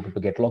wouldn't be able to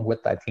get along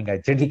with. I think I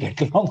generally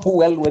get along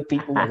well with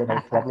people. I don't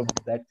have a problem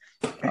with that.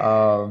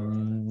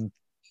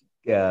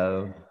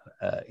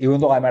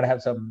 Even though I might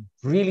have some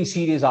really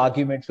serious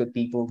arguments with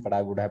people, but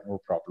I would have no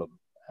problem.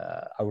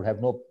 I would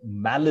have no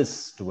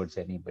malice towards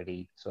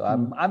anybody. So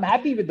I'm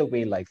happy with the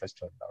way life has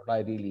turned out.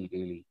 I really,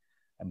 really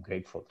am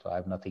grateful. So I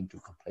have nothing to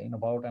complain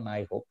about, and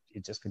I hope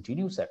it just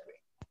continues that way.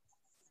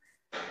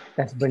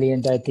 That's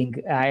brilliant. I think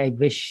I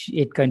wish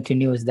it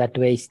continues that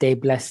way. Stay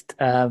blessed,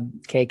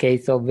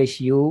 KK. So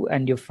wish you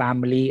and your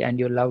family and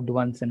your loved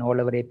ones and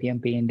all our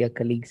APMP India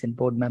colleagues and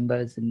board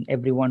members and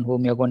everyone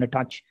whom you're going to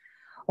touch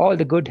all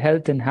the good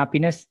health and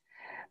happiness.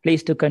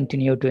 Please to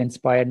continue to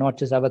inspire not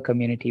just our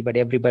community, but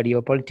everybody,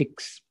 your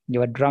politics,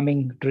 your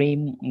drumming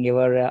dream,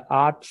 your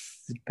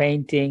arts,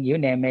 painting, you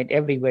name it,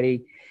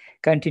 everybody.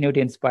 Continue to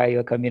inspire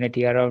your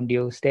community around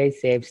you. Stay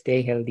safe,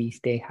 stay healthy,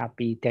 stay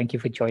happy. Thank you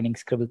for joining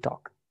Scribble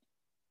Talk.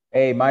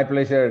 Hey, my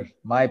pleasure,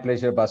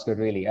 Bhaskar.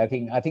 Really, I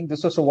think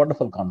this was a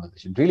wonderful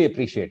conversation. Really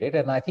appreciate it,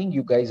 and I think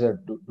you guys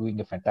are doing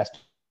a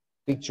fantastic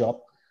job.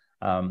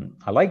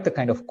 I like the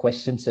kind of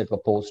questions that were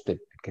posed.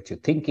 It gets you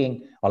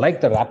thinking. I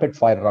like the rapid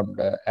fire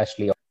round,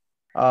 Ashley.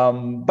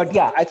 But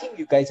yeah, I think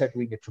you guys are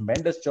doing a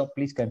tremendous job.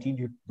 Please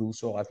continue to do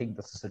so. I think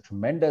this is a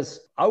tremendous,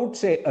 I would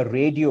say, a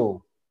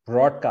radio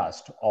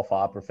broadcast of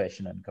our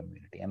profession and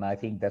community. And I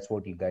think that's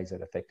what you guys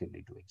are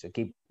effectively doing. So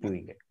keep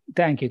doing it.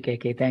 Thank you,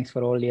 KK. Thanks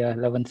for all your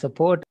love and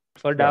support.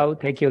 For now,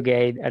 thank you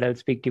again. And I'll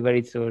speak to you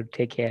very soon.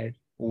 Take care.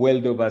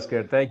 Will do,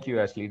 Bhaskar. Thank you,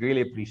 Ashley.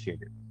 Really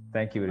appreciate it.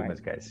 Thank you very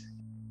much, guys.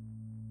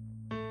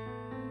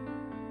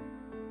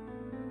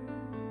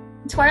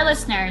 To our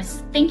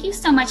listeners, thank you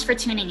so much for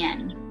tuning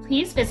in.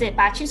 Please visit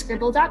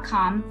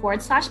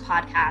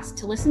bachuscribble.com/podcast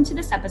to listen to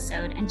this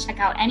episode and check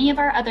out any of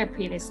our other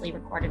previously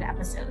recorded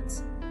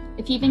episodes.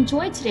 If you've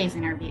enjoyed today's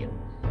interview,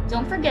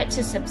 don't forget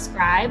to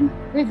subscribe,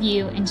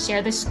 review, and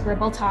share the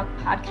Scribble Talk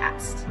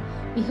podcast.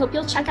 We hope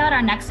you'll check out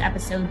our next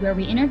episode where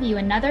we interview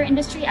another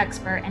industry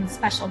expert and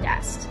special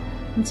guest.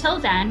 Until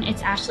then,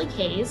 it's Ashley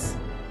Kays,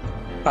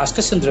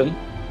 Bhaskar Sundram,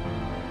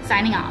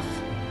 signing off.